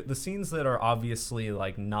 the scenes that are obviously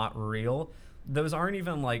like not real. Those aren't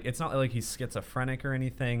even like, it's not like he's schizophrenic or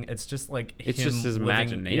anything. It's just like it's just his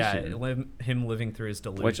imagination. Yeah, him living through his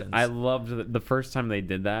delusions. Which I loved the first time they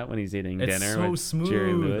did that when he's eating dinner so with smooth.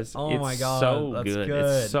 Jerry Lewis. Oh my god, so that's good.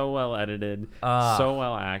 It's so well edited, so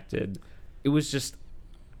well acted. It was just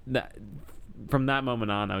that from that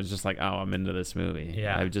moment on, I was just like, oh, I'm into this movie.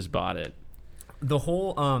 Yeah, I just bought it. The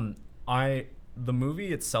whole the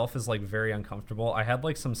movie itself is like very uncomfortable. I had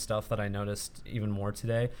like some stuff that I noticed even more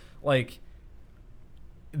today, like.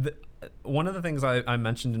 One of the things I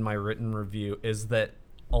mentioned in my written review is that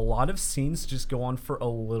a lot of scenes just go on for a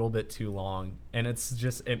little bit too long, and I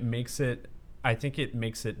think it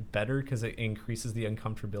makes it better because it increases the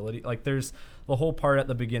uncomfortability. Like there's the whole part at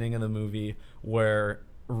the beginning of the movie where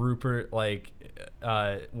Rupert like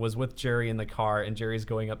was with Jerry in the car, and Jerry's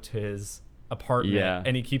going up to his apartment,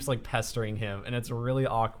 and he keeps like pestering him, and it's really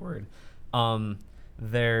awkward.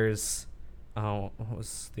 There's what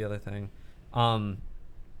was the other thing?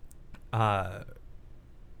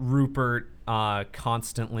 Rupert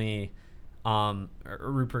constantly going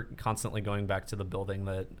back to the building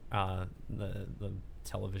that the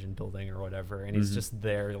television building or whatever, and he's just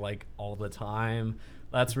there like all the time.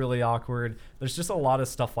 That's really awkward. There's just a lot of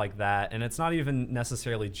stuff like that, and it's not even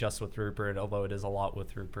necessarily just with Rupert, although it is a lot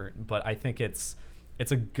with Rupert, but I think it's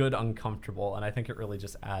a good uncomfortable, and I think it really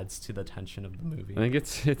just adds to the tension of the movie. I think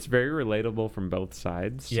it's very relatable from both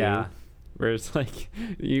sides too. Yeah. Where it's like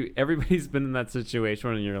everybody's been in that situation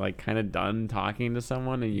when you're like kind of done talking to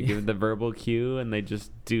someone and you give the verbal cue and they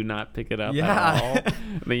just do not pick it up at all.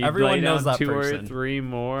 And then you Everyone lay down knows that 2 person. or 3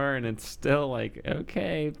 more and it's still like,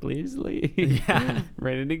 okay, please leave. Yeah.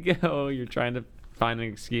 Ready to go. You're trying to find an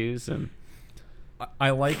excuse. And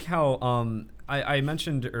I like how I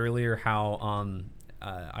mentioned earlier how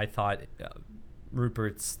I thought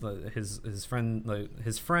Rupert's his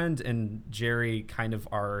friend and Jerry kind of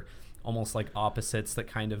are almost like opposites that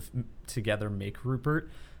kind of together make Rupert.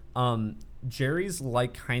 Jerry's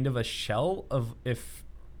like kind of a shell of if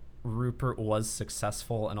Rupert was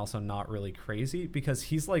successful and also not really crazy, because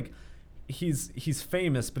he's like he's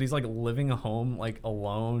famous, but he's like living a home like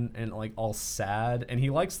alone and like all sad, and he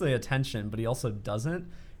likes the attention but he also doesn't.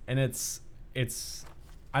 And it's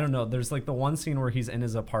I don't know, there's like the one scene where he's in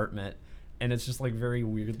his apartment and it's just like very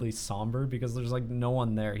weirdly somber because there's like no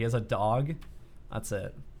one there. He has a dog. That's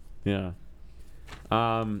it. yeah.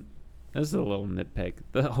 This is a little nitpick.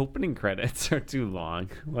 The opening credits are too long.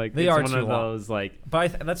 Like They it's are one too of long. those like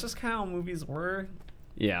But that's just kind of how movies were.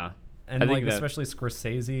 yeah. And I think like that- especially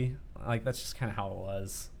Scorsese, like that's just kind of how it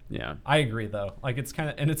was. Yeah. I agree though. Like it's kind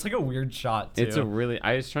of, and it's like a weird shot too. It's a really.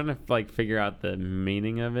 I was trying to like figure out the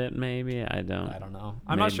meaning of it. Maybe I don't. I don't know.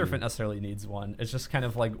 I'm not sure if Maybe. it necessarily needs one. It's just kind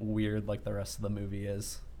of like weird, like the rest of the movie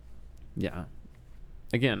is. Yeah.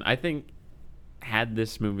 Again, I think had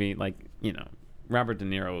this movie like Robert De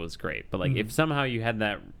Niro was great, but like if somehow you had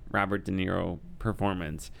that Robert De Niro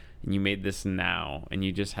performance and you made this now and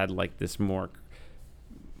you just had like this more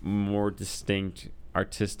distinct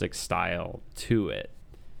artistic style to it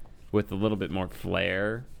with a little bit more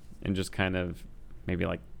flair and just kind of maybe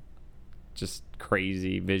like just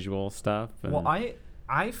crazy visual stuff. And Well,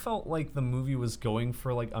 I felt like the movie was going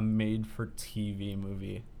for like a made-for-TV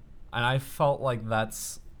movie, and I felt like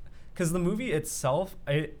that's because the movie itself,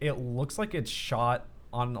 it looks like it's shot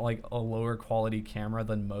on like a lower quality camera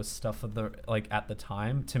than most stuff of the like at the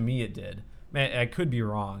time. To me, it did. Man, I could be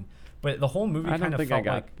wrong, but the whole movie I kind don't of think felt I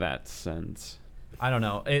got like that sense. I don't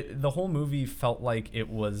know. The whole movie felt like it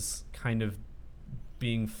was kind of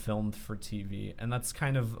being filmed for TV, and that's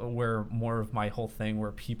kind of where more of my whole thing,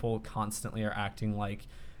 where people constantly are acting like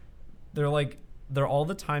they're all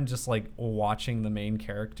the time just like watching the main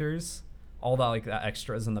characters, all that like the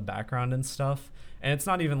extras in the background and stuff. And it's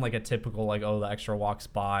not even like a typical like, oh, the extra walks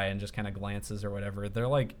by and just kind of glances or whatever. They're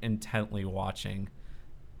like intently watching.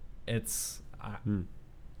 It's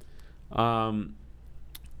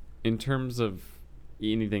In terms of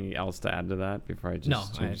anything else to add to that before I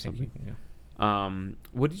just change something?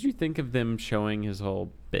 What did you think of them showing his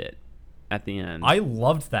whole bit at the end? I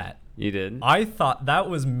loved that. You did? I thought that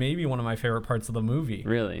was maybe one of my favorite parts of the movie.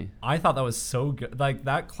 Really? I thought that was so good. Like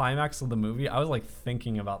that climax of the movie, I was like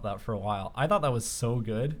thinking about that for a while. I thought that was so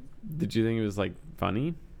good. Did you think it was like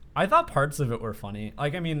funny? I thought parts of it were funny.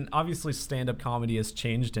 Like, I mean, obviously stand-up comedy has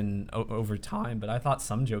changed over time, but I thought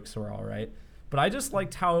some jokes were all right. But I just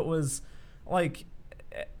liked how it was like,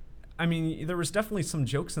 I mean, there was definitely some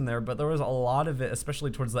jokes in there, but there was a lot of it,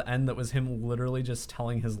 especially towards the end, that was him literally just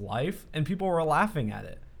telling his life, and people were laughing at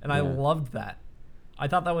it. And I loved that. I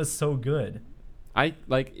thought that was so good. I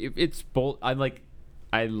like it's both. I like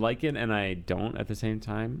it and I don't at the same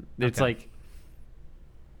time. It's Okay. like,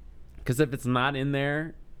 because if it's not in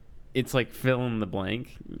there, it's like fill in the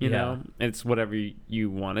blank, you know? It's whatever you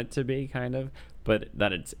want it to be, kind of. But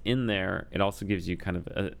that it's in there, it also gives you kind of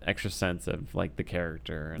an extra sense of like the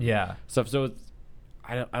character and stuff. So it's,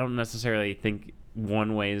 I don't necessarily think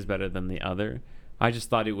one way is better than the other. I just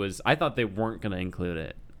thought I thought they weren't going to include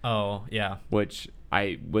it. Oh, yeah. Which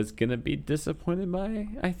I was going to be disappointed by,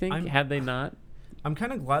 I think, had they not. I'm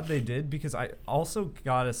kind of glad they did, because I also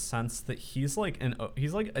got a sense that he's like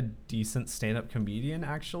a decent stand-up comedian,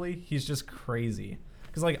 actually. He's just crazy.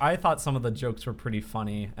 Because like I thought some of the jokes were pretty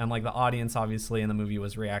funny, and like the audience obviously in the movie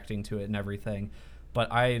was reacting to it and everything.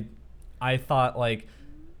 But I thought like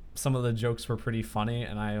some of the jokes were pretty funny,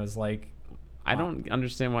 and I was like, I don't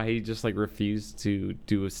understand why he just like refused to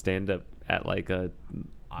do a stand up at like a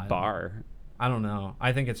bar. I don't know.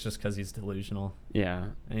 I think it's just because he's delusional. Yeah.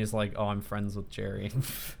 And he's like, oh, I'm friends with Jerry.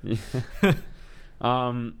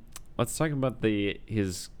 Let's talk about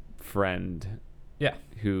his friend. Yeah.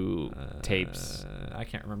 Who tapes. I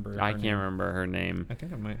can't remember. I can't remember her name. I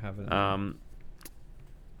think I might have it.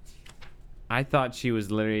 I thought she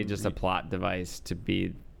was literally just a plot device to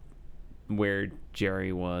be where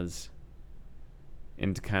Jerry was.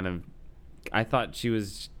 And to kind of, I thought she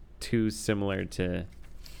was too similar to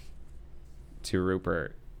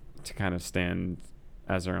Rupert to kind of stand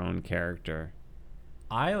as her own character.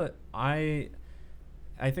 I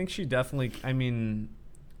think she definitely, I mean,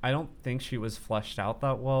 I don't think she was fleshed out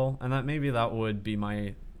that well, and that would be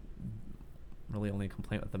my really only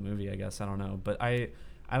complaint with the movie, I guess. I don't know, but I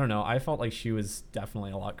don't know. I felt like she was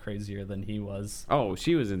definitely a lot crazier than he was. Oh,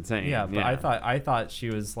 she was insane. Yeah, but yeah. I thought she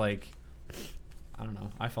was like, I don't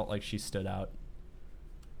know. I felt like she stood out.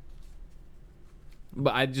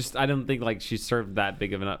 But I don't think like she served that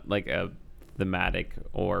big of a thematic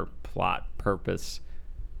or plot purpose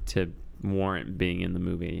to warrant being in the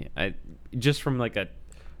movie. Just from like a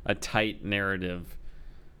tight narrative.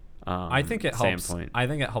 I think it helps. Standpoint. I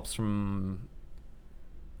think it helps from.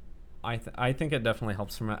 I think it definitely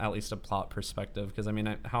helps from at least a plot perspective, because I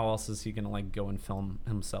mean, how else is he gonna like go and film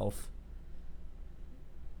himself?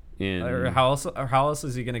 Or how else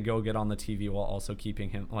is he gonna go get on the TV while also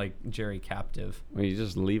keeping him like Jerry captive? Well, you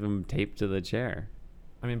just leave him taped to the chair.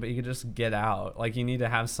 I mean, but you could just get out. Like, you need to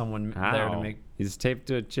have someone there to make. He's taped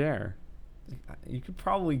to a chair. You could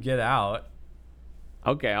probably get out.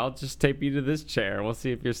 Okay, I'll just tape you to this chair. We'll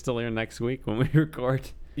see if you're still here next week when we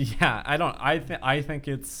record. Yeah, I think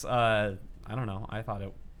it's. I don't know. I thought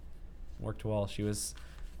it worked well. She was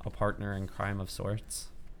a partner in crime of sorts.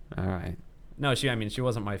 All right. No, she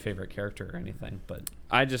wasn't my favorite character or anything, but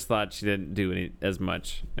I just thought she didn't do as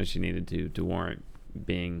much as she needed to warrant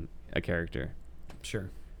being a character.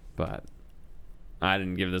 Sure. But I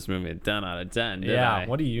didn't give this movie a 10 out of 10, did I? I? Yeah,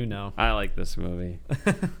 what do you know? I like this movie.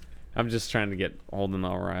 I'm just trying to get Holden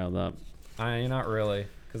all riled up. Not really,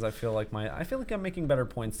 because I feel like I'm making better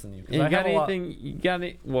points than you. You got anything? You got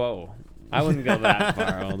it? Whoa. I wouldn't go that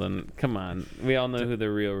far, Holden. Come on. We all know who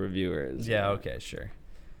the real reviewer is. Yeah, okay, sure.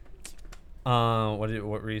 What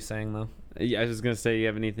were you saying though? I was just gonna say, you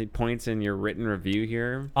have any points in your written review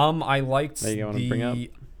here? I liked that you want to bring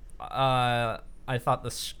up? I thought the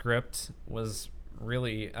script was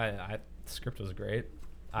really. The script was great.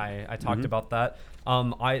 I talked about that.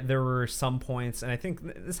 There were some points, and I think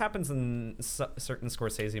this happens in certain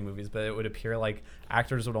Scorsese movies, but it would appear like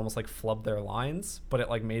actors would almost like flub their lines, but it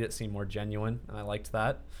like made it seem more genuine, and I liked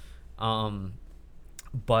that.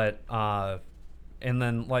 And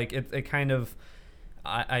then like it kind of,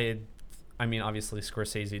 I mean, obviously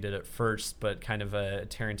Scorsese did it first, but kind of a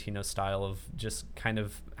Tarantino style of just kind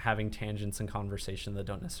of having tangents in conversation that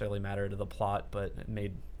don't necessarily matter to the plot, but it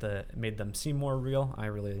made them seem more real. I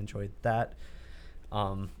really enjoyed that.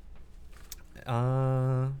 What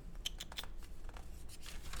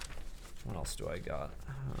else do I got?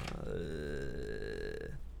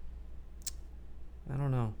 I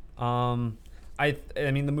don't know. I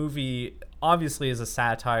mean, the movie obviously is a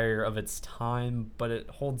satire of its time, but it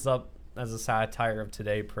holds up as a satire of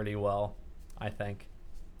today pretty well, I think.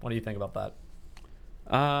 What do you think about that?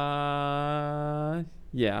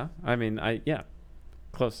 Yeah. I mean, yeah.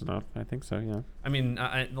 Close enough. I think so, yeah. I mean,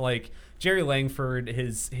 like Jerry Langford,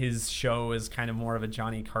 his show is kind of more of a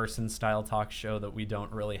Johnny Carson style talk show that we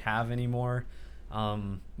don't really have anymore.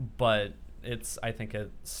 But I think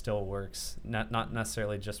it still works. Not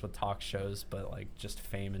necessarily just with talk shows, but like just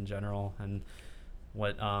fame in general and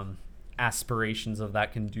what aspirations of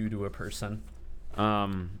that can do to a person.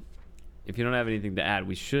 If you don't have anything to add,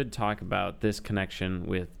 we should talk about this connection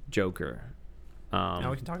with Joker. Yeah,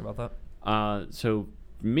 we can talk about that. So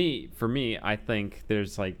for me, I think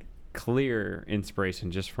there's like clear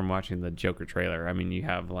inspiration just from watching the Joker trailer. I mean, you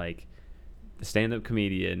have like the stand-up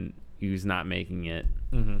comedian who's not making it,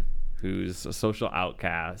 who's a social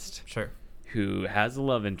outcast, sure, who has a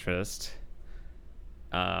love interest.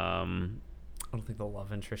 I don't think the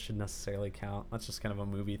love interest should necessarily count. That's just kind of a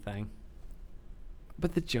movie thing.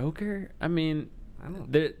 But the Joker, I mean,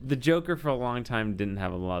 the Joker for a long time didn't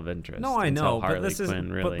have a love interest. No, I know, but this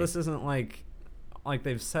isn't like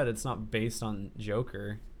they've said, it's not based on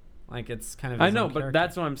Joker. Like, it's kind of. I know, but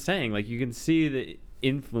that's what I'm saying. Like, you can see the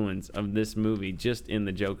influence of this movie just in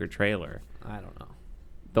the Joker trailer. I don't know.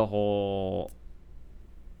 The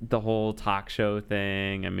whole talk show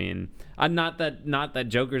thing. I mean, not that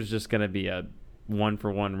Joker's just gonna be a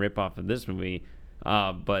one-for-one ripoff of this movie,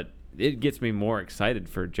 but it gets me more excited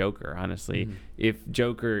for Joker, honestly. If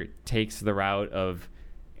Joker takes the route of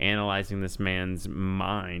analyzing this man's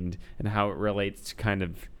mind and how it relates to kind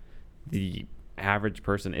of the average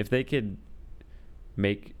person, if they could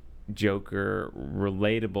make Joker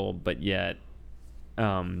relatable, but yet,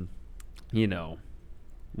 you know,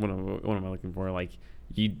 what am I looking for? Like,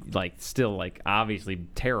 you like still like obviously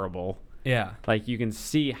terrible. Yeah. Like, you can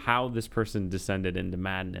see how this person descended into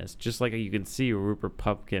madness, just like you can see Rupert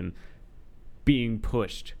Pupkin being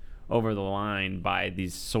pushed over the line by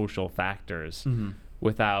these social factors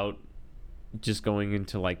without just going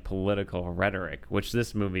into like political rhetoric, which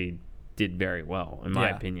this movie did very well, in my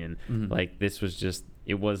opinion. Like, this was just,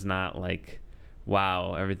 it was not like,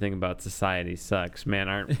 wow, everything about society sucks.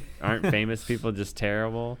 Man, aren't famous people just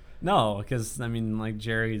terrible? No, because I mean, like,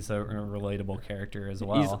 Jerry's a relatable character as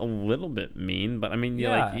well. He's a little bit mean, but I mean,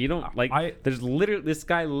 like, you don't like. There's literally this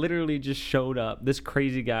guy literally just showed up. This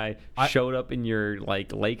crazy guy showed up in your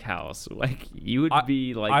like lake house. Like, you would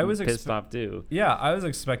be like pissed off too. Yeah, I was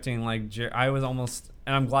expecting like I was almost,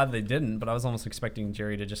 and I'm glad they didn't, but I was almost expecting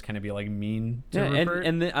Jerry to just kind of be like mean to Rupert.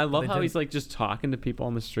 And I love how he's like just talking to people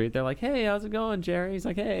on the street. They're like, "Hey, how's it going, Jerry?" He's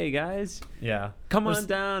like, "Hey, guys, come on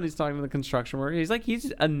down." He's talking to the construction worker. He's like,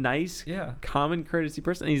 he's a nice, common courtesy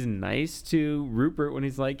person. He's nice to Rupert when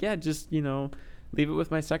he's like, "Yeah, just leave it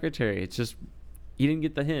with my secretary." It's just he didn't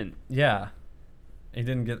get the hint. Yeah. He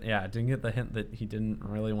didn't get the hint that he didn't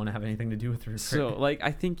really want to have anything to do with Rupert. So like,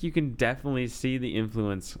 I think you can definitely see the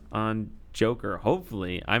influence on Joker.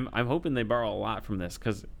 Hopefully, I'm hoping they borrow a lot from this,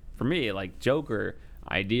 because for me, like, Joker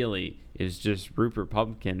ideally is just Rupert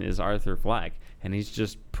Pupkin is Arthur Fleck, and he's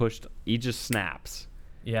just pushed. He just snaps.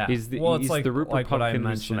 Yeah, he's the Rupert Pupkin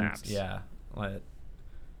who snaps. Yeah, like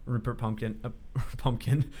Rupert Pumpkin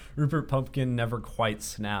never quite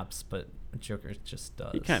snaps, but Joker just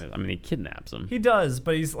does. He kind of, I mean, he kidnaps him. He does,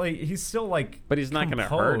 but he's still like. But he's not going to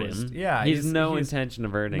hurt him. Yeah, he's no intention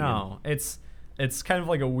of hurting him. No, it's kind of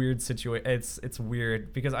like a weird situation. It's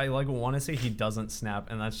weird because I like want to say he doesn't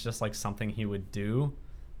snap, and that's just like something he would do,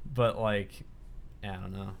 but like, I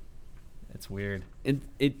don't know. It's weird.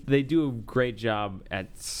 They do a great job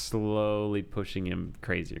at slowly pushing him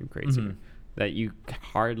crazier and crazier. That you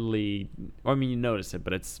hardly, I mean, you notice it,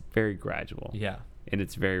 but it's very gradual. Yeah. And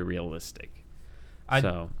it's very realistic.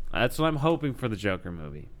 So that's what I'm hoping for the Joker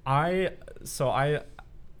movie.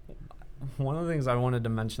 One of the things I wanted to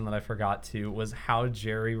mention that I forgot to was how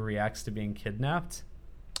Jerry reacts to being kidnapped.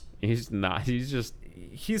 He's not. He's just.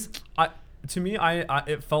 To me,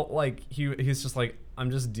 it felt like he's just like,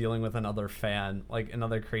 I'm just dealing with another fan, like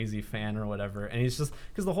another crazy fan or whatever, and he's just,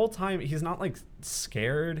 because the whole time he's not like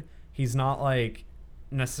scared. He's not like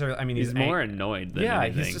necessarily. I mean, he's more annoyed than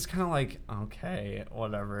anything. He's just kind of like, okay,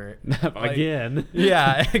 whatever. Again.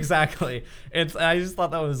 Yeah, exactly. I just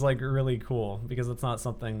thought that was like really cool because it's not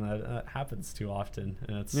something that happens too often,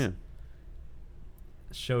 and it's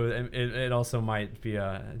show. It also might be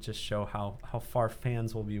just show how far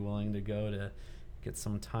fans will be willing to go to get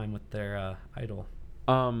some time with their idol.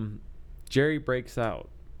 Jerry breaks out.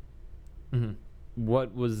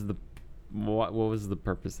 What was the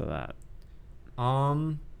purpose of that?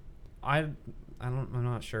 I'm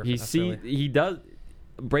not sure. He does.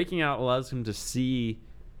 Breaking out allows him to see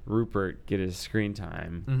Rupert get his screen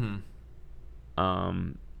time.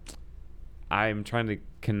 I'm trying to.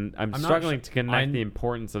 I'm struggling to connect the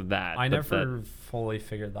importance of that. I never fully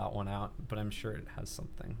figured that one out, but I'm sure it has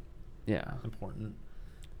something. Yeah. Important.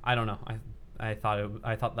 I don't know. I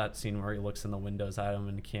thought that scene where he looks in the windows at him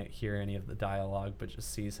and can't hear any of the dialogue, but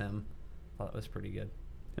just sees him. I thought it was pretty good.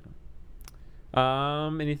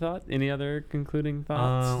 Any other concluding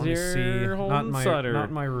thoughts here?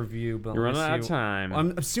 Not my review, but you're running out of time.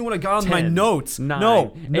 I'm seeing what I got on my notes. 9,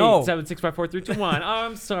 no. 8, 7, 6, 5, 4, 3, 2, 1. Oh,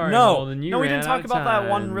 I'm sorry. No, we didn't talk about that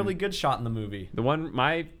one really good shot in the movie.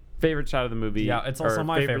 My favorite shot of the movie. Yeah, it's also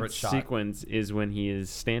my favorite shot. Sequence is when he is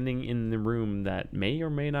standing in the room that may or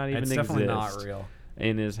may not even exist. It's definitely not real.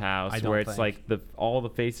 In his house, where it's like all the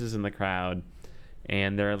faces in the crowd,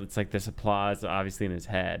 and it's like this applause, obviously in his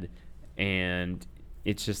head. And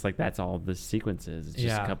it's just like that's all the sequences. It's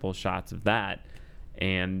just a couple of shots of that,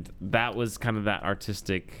 and that was kind of that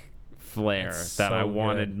artistic flair that I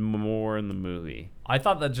wanted more in the movie. I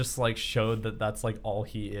thought that just like showed that that's like all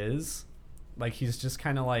he is. Like, he's just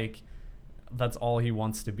kind of like, that's all he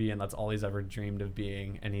wants to be, and that's all he's ever dreamed of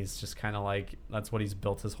being, and he's just kind of like, that's what he's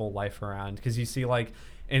built his whole life around. Because you see, like,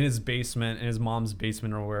 in his basement, in his mom's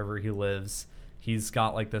basement or wherever he lives, he's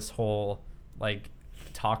got like this whole like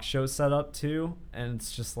talk show set up too, and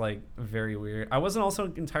it's just like very weird. I wasn't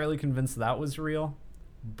also entirely convinced that was real,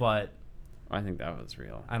 but I think that was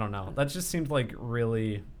real. I don't know. That just seemed like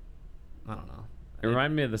really I don't know. It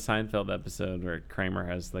reminded me of the Seinfeld episode where Kramer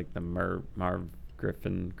has like the Marv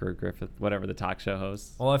Griffith, whatever the talk show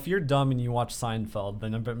host. Well, if you're dumb and you watch Seinfeld,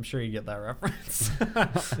 then I'm sure you get that reference.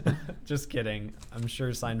 Just kidding. I'm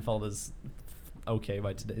sure Seinfeld is okay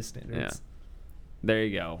by today's standards. Yeah. There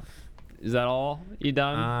you go. Is that all? You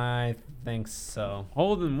done? I think so.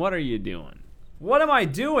 Holden, what are you doing? What am I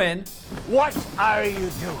doing? What are you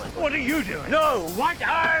doing? What are you doing? No, what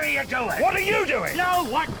are you doing? What are you doing? No,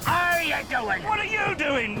 what are you doing? What are you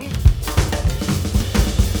doing?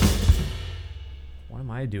 What am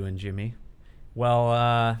I doing, Jimmy? Well,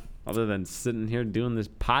 Other than sitting here doing this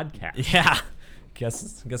podcast. yeah.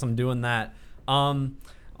 Guess I'm doing that.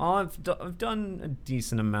 I've done a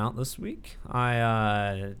decent amount this week.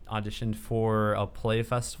 I auditioned for a play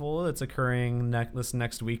festival that's occurring this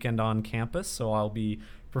next weekend on campus, so I'll be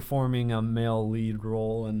performing a male lead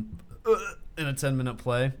role in a 10-minute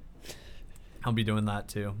play. I'll be doing that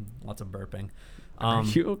too. Lots of burping. Are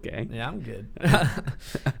you okay? Yeah, I'm good.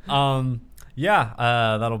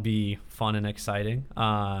 That'll be fun and exciting.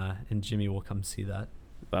 And Jimmy will come see that.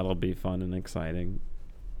 That'll be fun and exciting.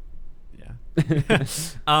 Yeah.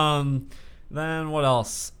 Then what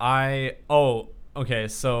else? Okay.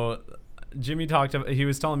 So Jimmy he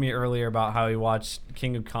was telling me earlier about how he watched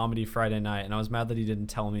King of Comedy Friday night, and I was mad that he didn't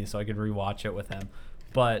tell me so I could rewatch it with him.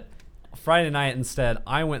 But Friday night instead,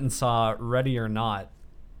 I went and saw Ready or Not.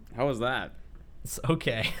 How was that? It's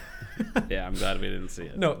okay. Yeah, I'm glad we didn't see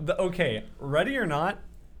it. No, okay. Ready or Not.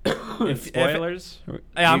 Spoilers?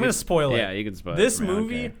 I'm going to spoil it. Yeah, you can spoil This it.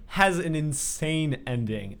 movie has an insane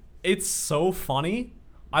ending. It's so funny.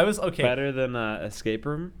 I was okay. Better than Escape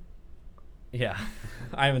Room? Yeah.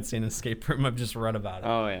 I haven't seen Escape Room. I've just read about it.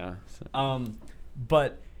 Oh, yeah.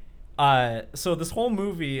 So this whole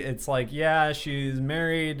movie, it's like, yeah, she's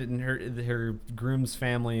married and her groom's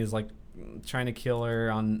family is like trying to kill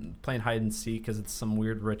her on playing hide and seek because it's some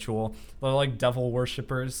weird ritual. They're like devil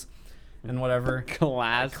worshippers and whatever.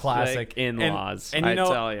 Classic in-laws. And you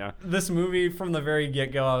know, tell you. This movie from the very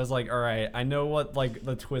get-go, I was like, all right, I know what like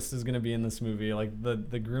the twist is gonna be in this movie. Like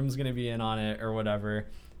the groom's gonna be in on it or whatever.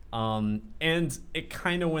 And it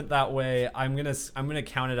kind of went that way. I'm gonna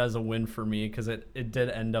count it as a win for me because it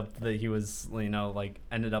did end up that he was, you know, like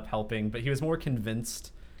ended up helping, but he was more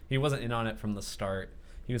convinced. He wasn't in on it from the start.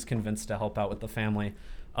 He was convinced to help out with the family.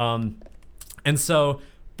 But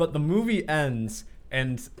the movie ends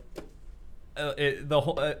and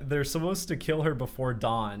they're supposed to kill her before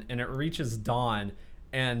dawn, and it reaches dawn,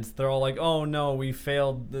 and they're all like, "Oh no, we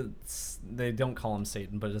failed." They don't call him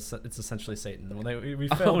Satan, but it's essentially Satan. We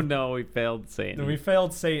failed. Oh no, we failed Satan. We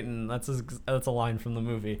failed Satan. That's a line from the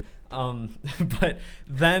movie. But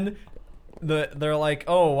then they're like,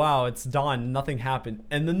 "Oh wow, it's dawn. Nothing happened,"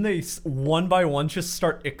 and then they one by one just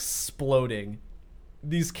start exploding.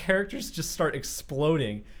 These characters just start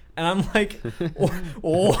exploding, and I'm like,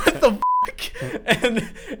 "What the?"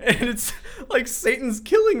 And it's like Satan's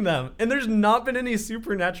killing them, and there's not been any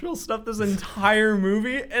supernatural stuff this entire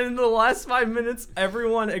movie, and in the last 5 minutes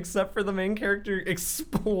everyone except for the main character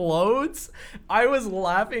explodes. I was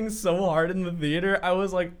laughing so hard in the theater. I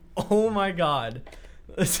was like, oh my god,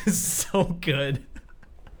 this is so good.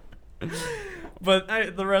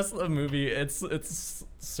 But the rest of the movie, it's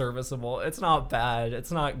serviceable. It's not bad,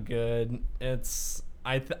 it's not good.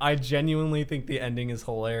 I genuinely think the ending is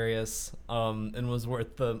hilarious, and was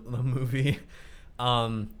worth the movie.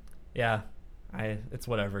 It's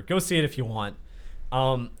whatever. Go see it if you want.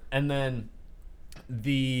 And then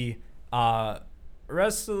the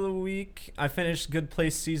rest of the week, I finished Good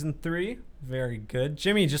Place season 3. Very good.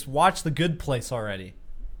 Jimmy, just watch The Good Place already.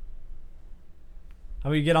 How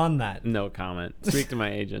do you get on that? No comment. Speak to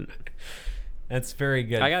my agent. That's very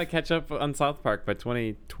good. I gotta catch up on South Park by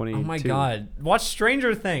 2022. Oh my god! Watch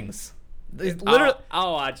Stranger Things. Literally,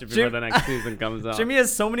 I'll watch it before the next season comes out. Jimmy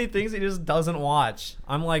has so many things he just doesn't watch.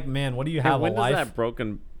 I'm like, man, what do you have? When a does life? that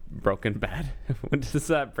Broken Bad? When does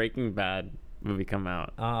that Breaking Bad movie come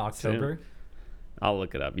out? October. Soon? I'll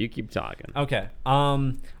look it up. You keep talking. Okay.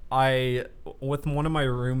 I with one of my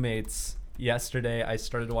roommates yesterday, I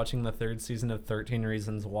started watching the 3rd season of 13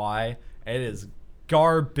 Reasons Why. It is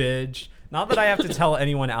garbage. Not that I have to tell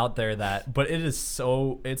anyone out there that, but it's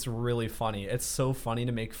really funny. It's so funny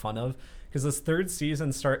to make fun of because this 3rd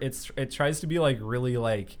season it tries to be like really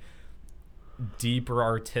like deep or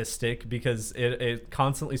artistic because it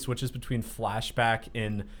constantly switches between flashback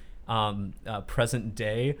and present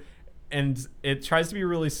day, and it tries to be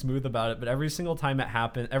really smooth about it. But every single time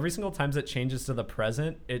it changes to the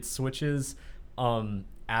present, it switches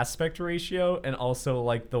aspect ratio and also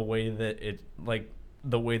like the way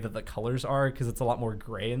that the colors are, because it's a lot more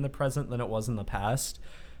gray in the present than it was in the past.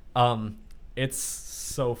 It's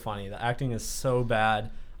so funny. The acting is so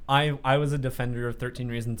bad. I was a defender of 13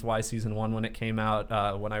 Reasons Why season 1 when it came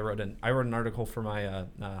out. When I wrote an article for my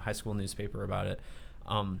high school newspaper about it.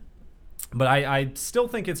 But I still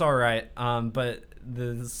think it's all right. But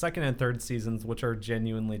the second and third seasons, which are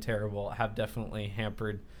genuinely terrible, have definitely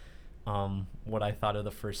hampered what I thought of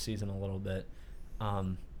the first season a little bit.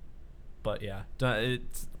 But yeah,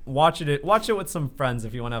 watch it with some friends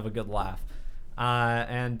if you want to have a good laugh.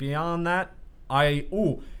 And beyond that,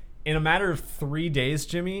 in a matter of 3 days,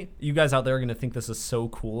 Jimmy, you guys out there are going to think this is so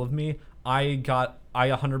cool of me. I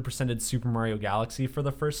 100%ed Super Mario Galaxy for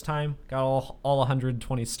the first time. Got all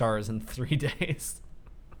 120 stars in 3 days.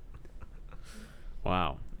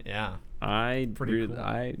 Wow. Yeah. Cool.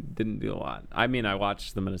 I didn't do a lot. I mean, I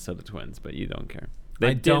watched the Minnesota Twins, but you don't care.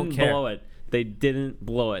 They didn't blow it. They didn't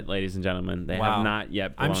blow it, ladies and gentlemen. They have not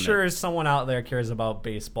yet blown it. I'm sure someone out there cares about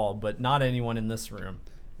baseball, but not anyone in this room.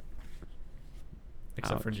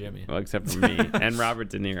 Except for Jimmy. Well, except for me. And Robert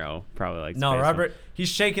De Niro probably likes baseball. Robert, he's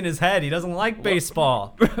shaking his head. He doesn't like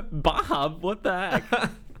baseball. Bob, what the heck?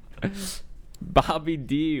 Bobby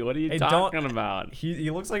D, what are you talking about? He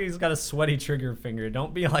looks like he's got a sweaty trigger finger.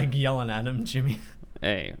 Don't be like yelling at him, Jimmy.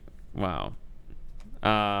 Hey, wow. Do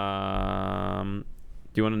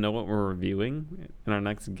you want to know what we're reviewing in our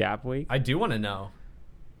next Gap Week? I do want to know.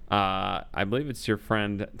 I believe it's your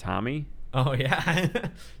friend Tommy. Oh, yeah.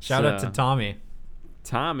 Shout out to Tommy.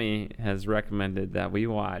 Tommy has recommended that we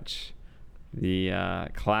watch the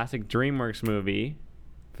classic DreamWorks movie,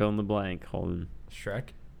 fill in the blank, Holden. Shrek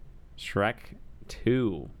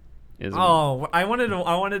 2 is. Oh, I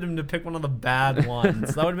wanted him to pick one of the bad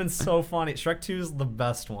ones. That would have been so funny. Shrek 2 is the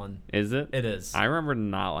best one. Is it? It is. I remember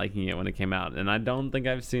not liking it when it came out, and I don't think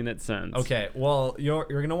I've seen it since. Okay, well, you're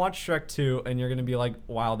gonna watch Shrek 2, and you're gonna be like,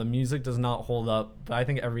 wow, the music does not hold up. But I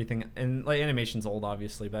think everything, and like animation's old,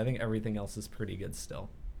 obviously, but I think everything else is pretty good still.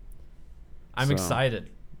 I'm excited.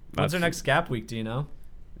 When's our next Gap Week? Do you know?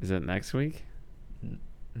 Is it next week?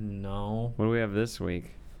 No. What do we have this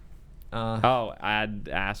week? Ad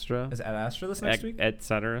Astra. Is Ad Astra this next week?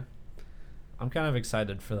 Etc. I'm kind of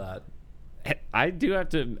excited for that. I do have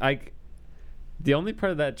to the only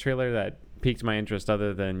part of that trailer that piqued my interest,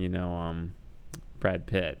 other than Brad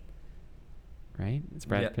Pitt, right? It's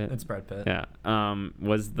Brad Pitt. It's Brad Pitt. Yeah.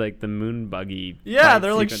 Was like the moon buggy. Yeah,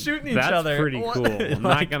 they're like shooting each other. That's pretty cool. I'm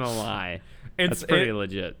not gonna lie. That's pretty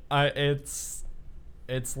legit.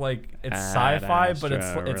 It's sci-fi, but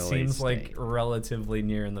it seems like relatively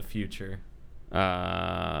near in the future.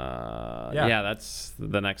 Yeah, that's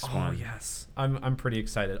the next one. Oh yes, I'm pretty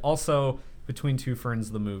excited. Also, Between Two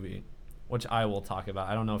Ferns, the movie, which I will talk about.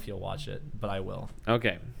 I don't know if you'll watch it, but I will.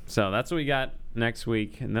 Okay, so that's what we got next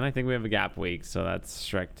week, and then I think we have a Gap Week, so that's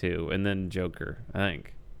Shrek 2, and then Joker, I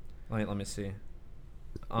think. Wait, let me see.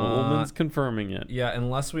 Woman's confirming it. Yeah,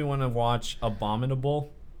 unless we want to watch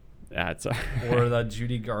Abominable. That's or the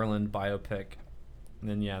Judy Garland biopic. And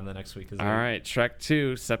then the next week is all right. Shrek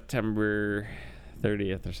 2, September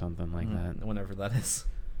 30th or something like that. Whenever that is.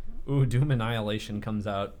 Ooh, Doom Annihilation comes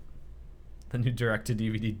out. The new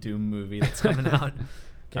direct-to-DVD Doom movie that's coming out.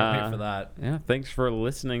 Can't wait for that. Yeah, thanks for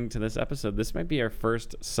listening to this episode. This might be our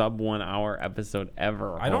first sub 1 hour episode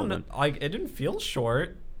ever. I don't know. Like, it didn't feel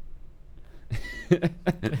short.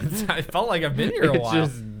 I felt like I've been here a while.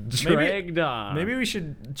 Just dragged on. Maybe we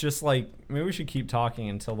should keep talking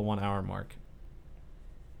until the 1 hour mark.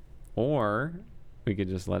 Or we could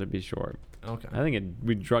just let it be short. Okay. I think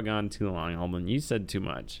we drug on too long, Holden. You said too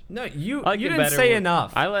much. No, you didn't say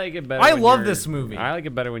enough. I like it better. I love this movie. I like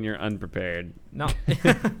it better when you're unprepared. No.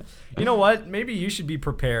 You know what? Maybe you should be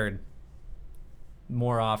prepared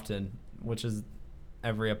more often, which is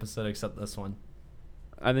every episode except this one.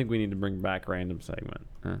 I think we need to bring back random segment.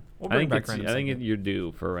 We'll bring back random segment. I think you're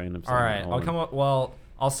due for a random segment. All right, I'll come up. Well,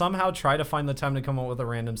 I'll somehow try to find the time to come up with a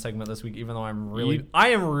random segment this week, even though I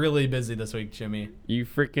am really busy this week, Jimmy. You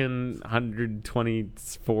freaking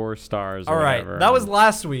 124 stars. All right, whatever. that was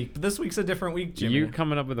last week, but this week's a different week, Jimmy. You're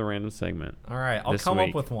coming up with a random segment. All right, I'll come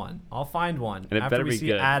up with one. I'll find one. And it after better we be see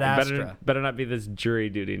good. Ad Astra. Better not be this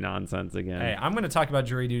jury duty nonsense again. Hey, I'm going to talk about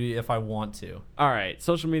jury duty if I want to. All right,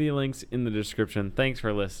 social media links in the description. Thanks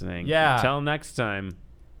for listening. Yeah. Till next time,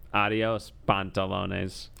 adios,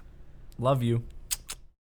 pantalones. Love you.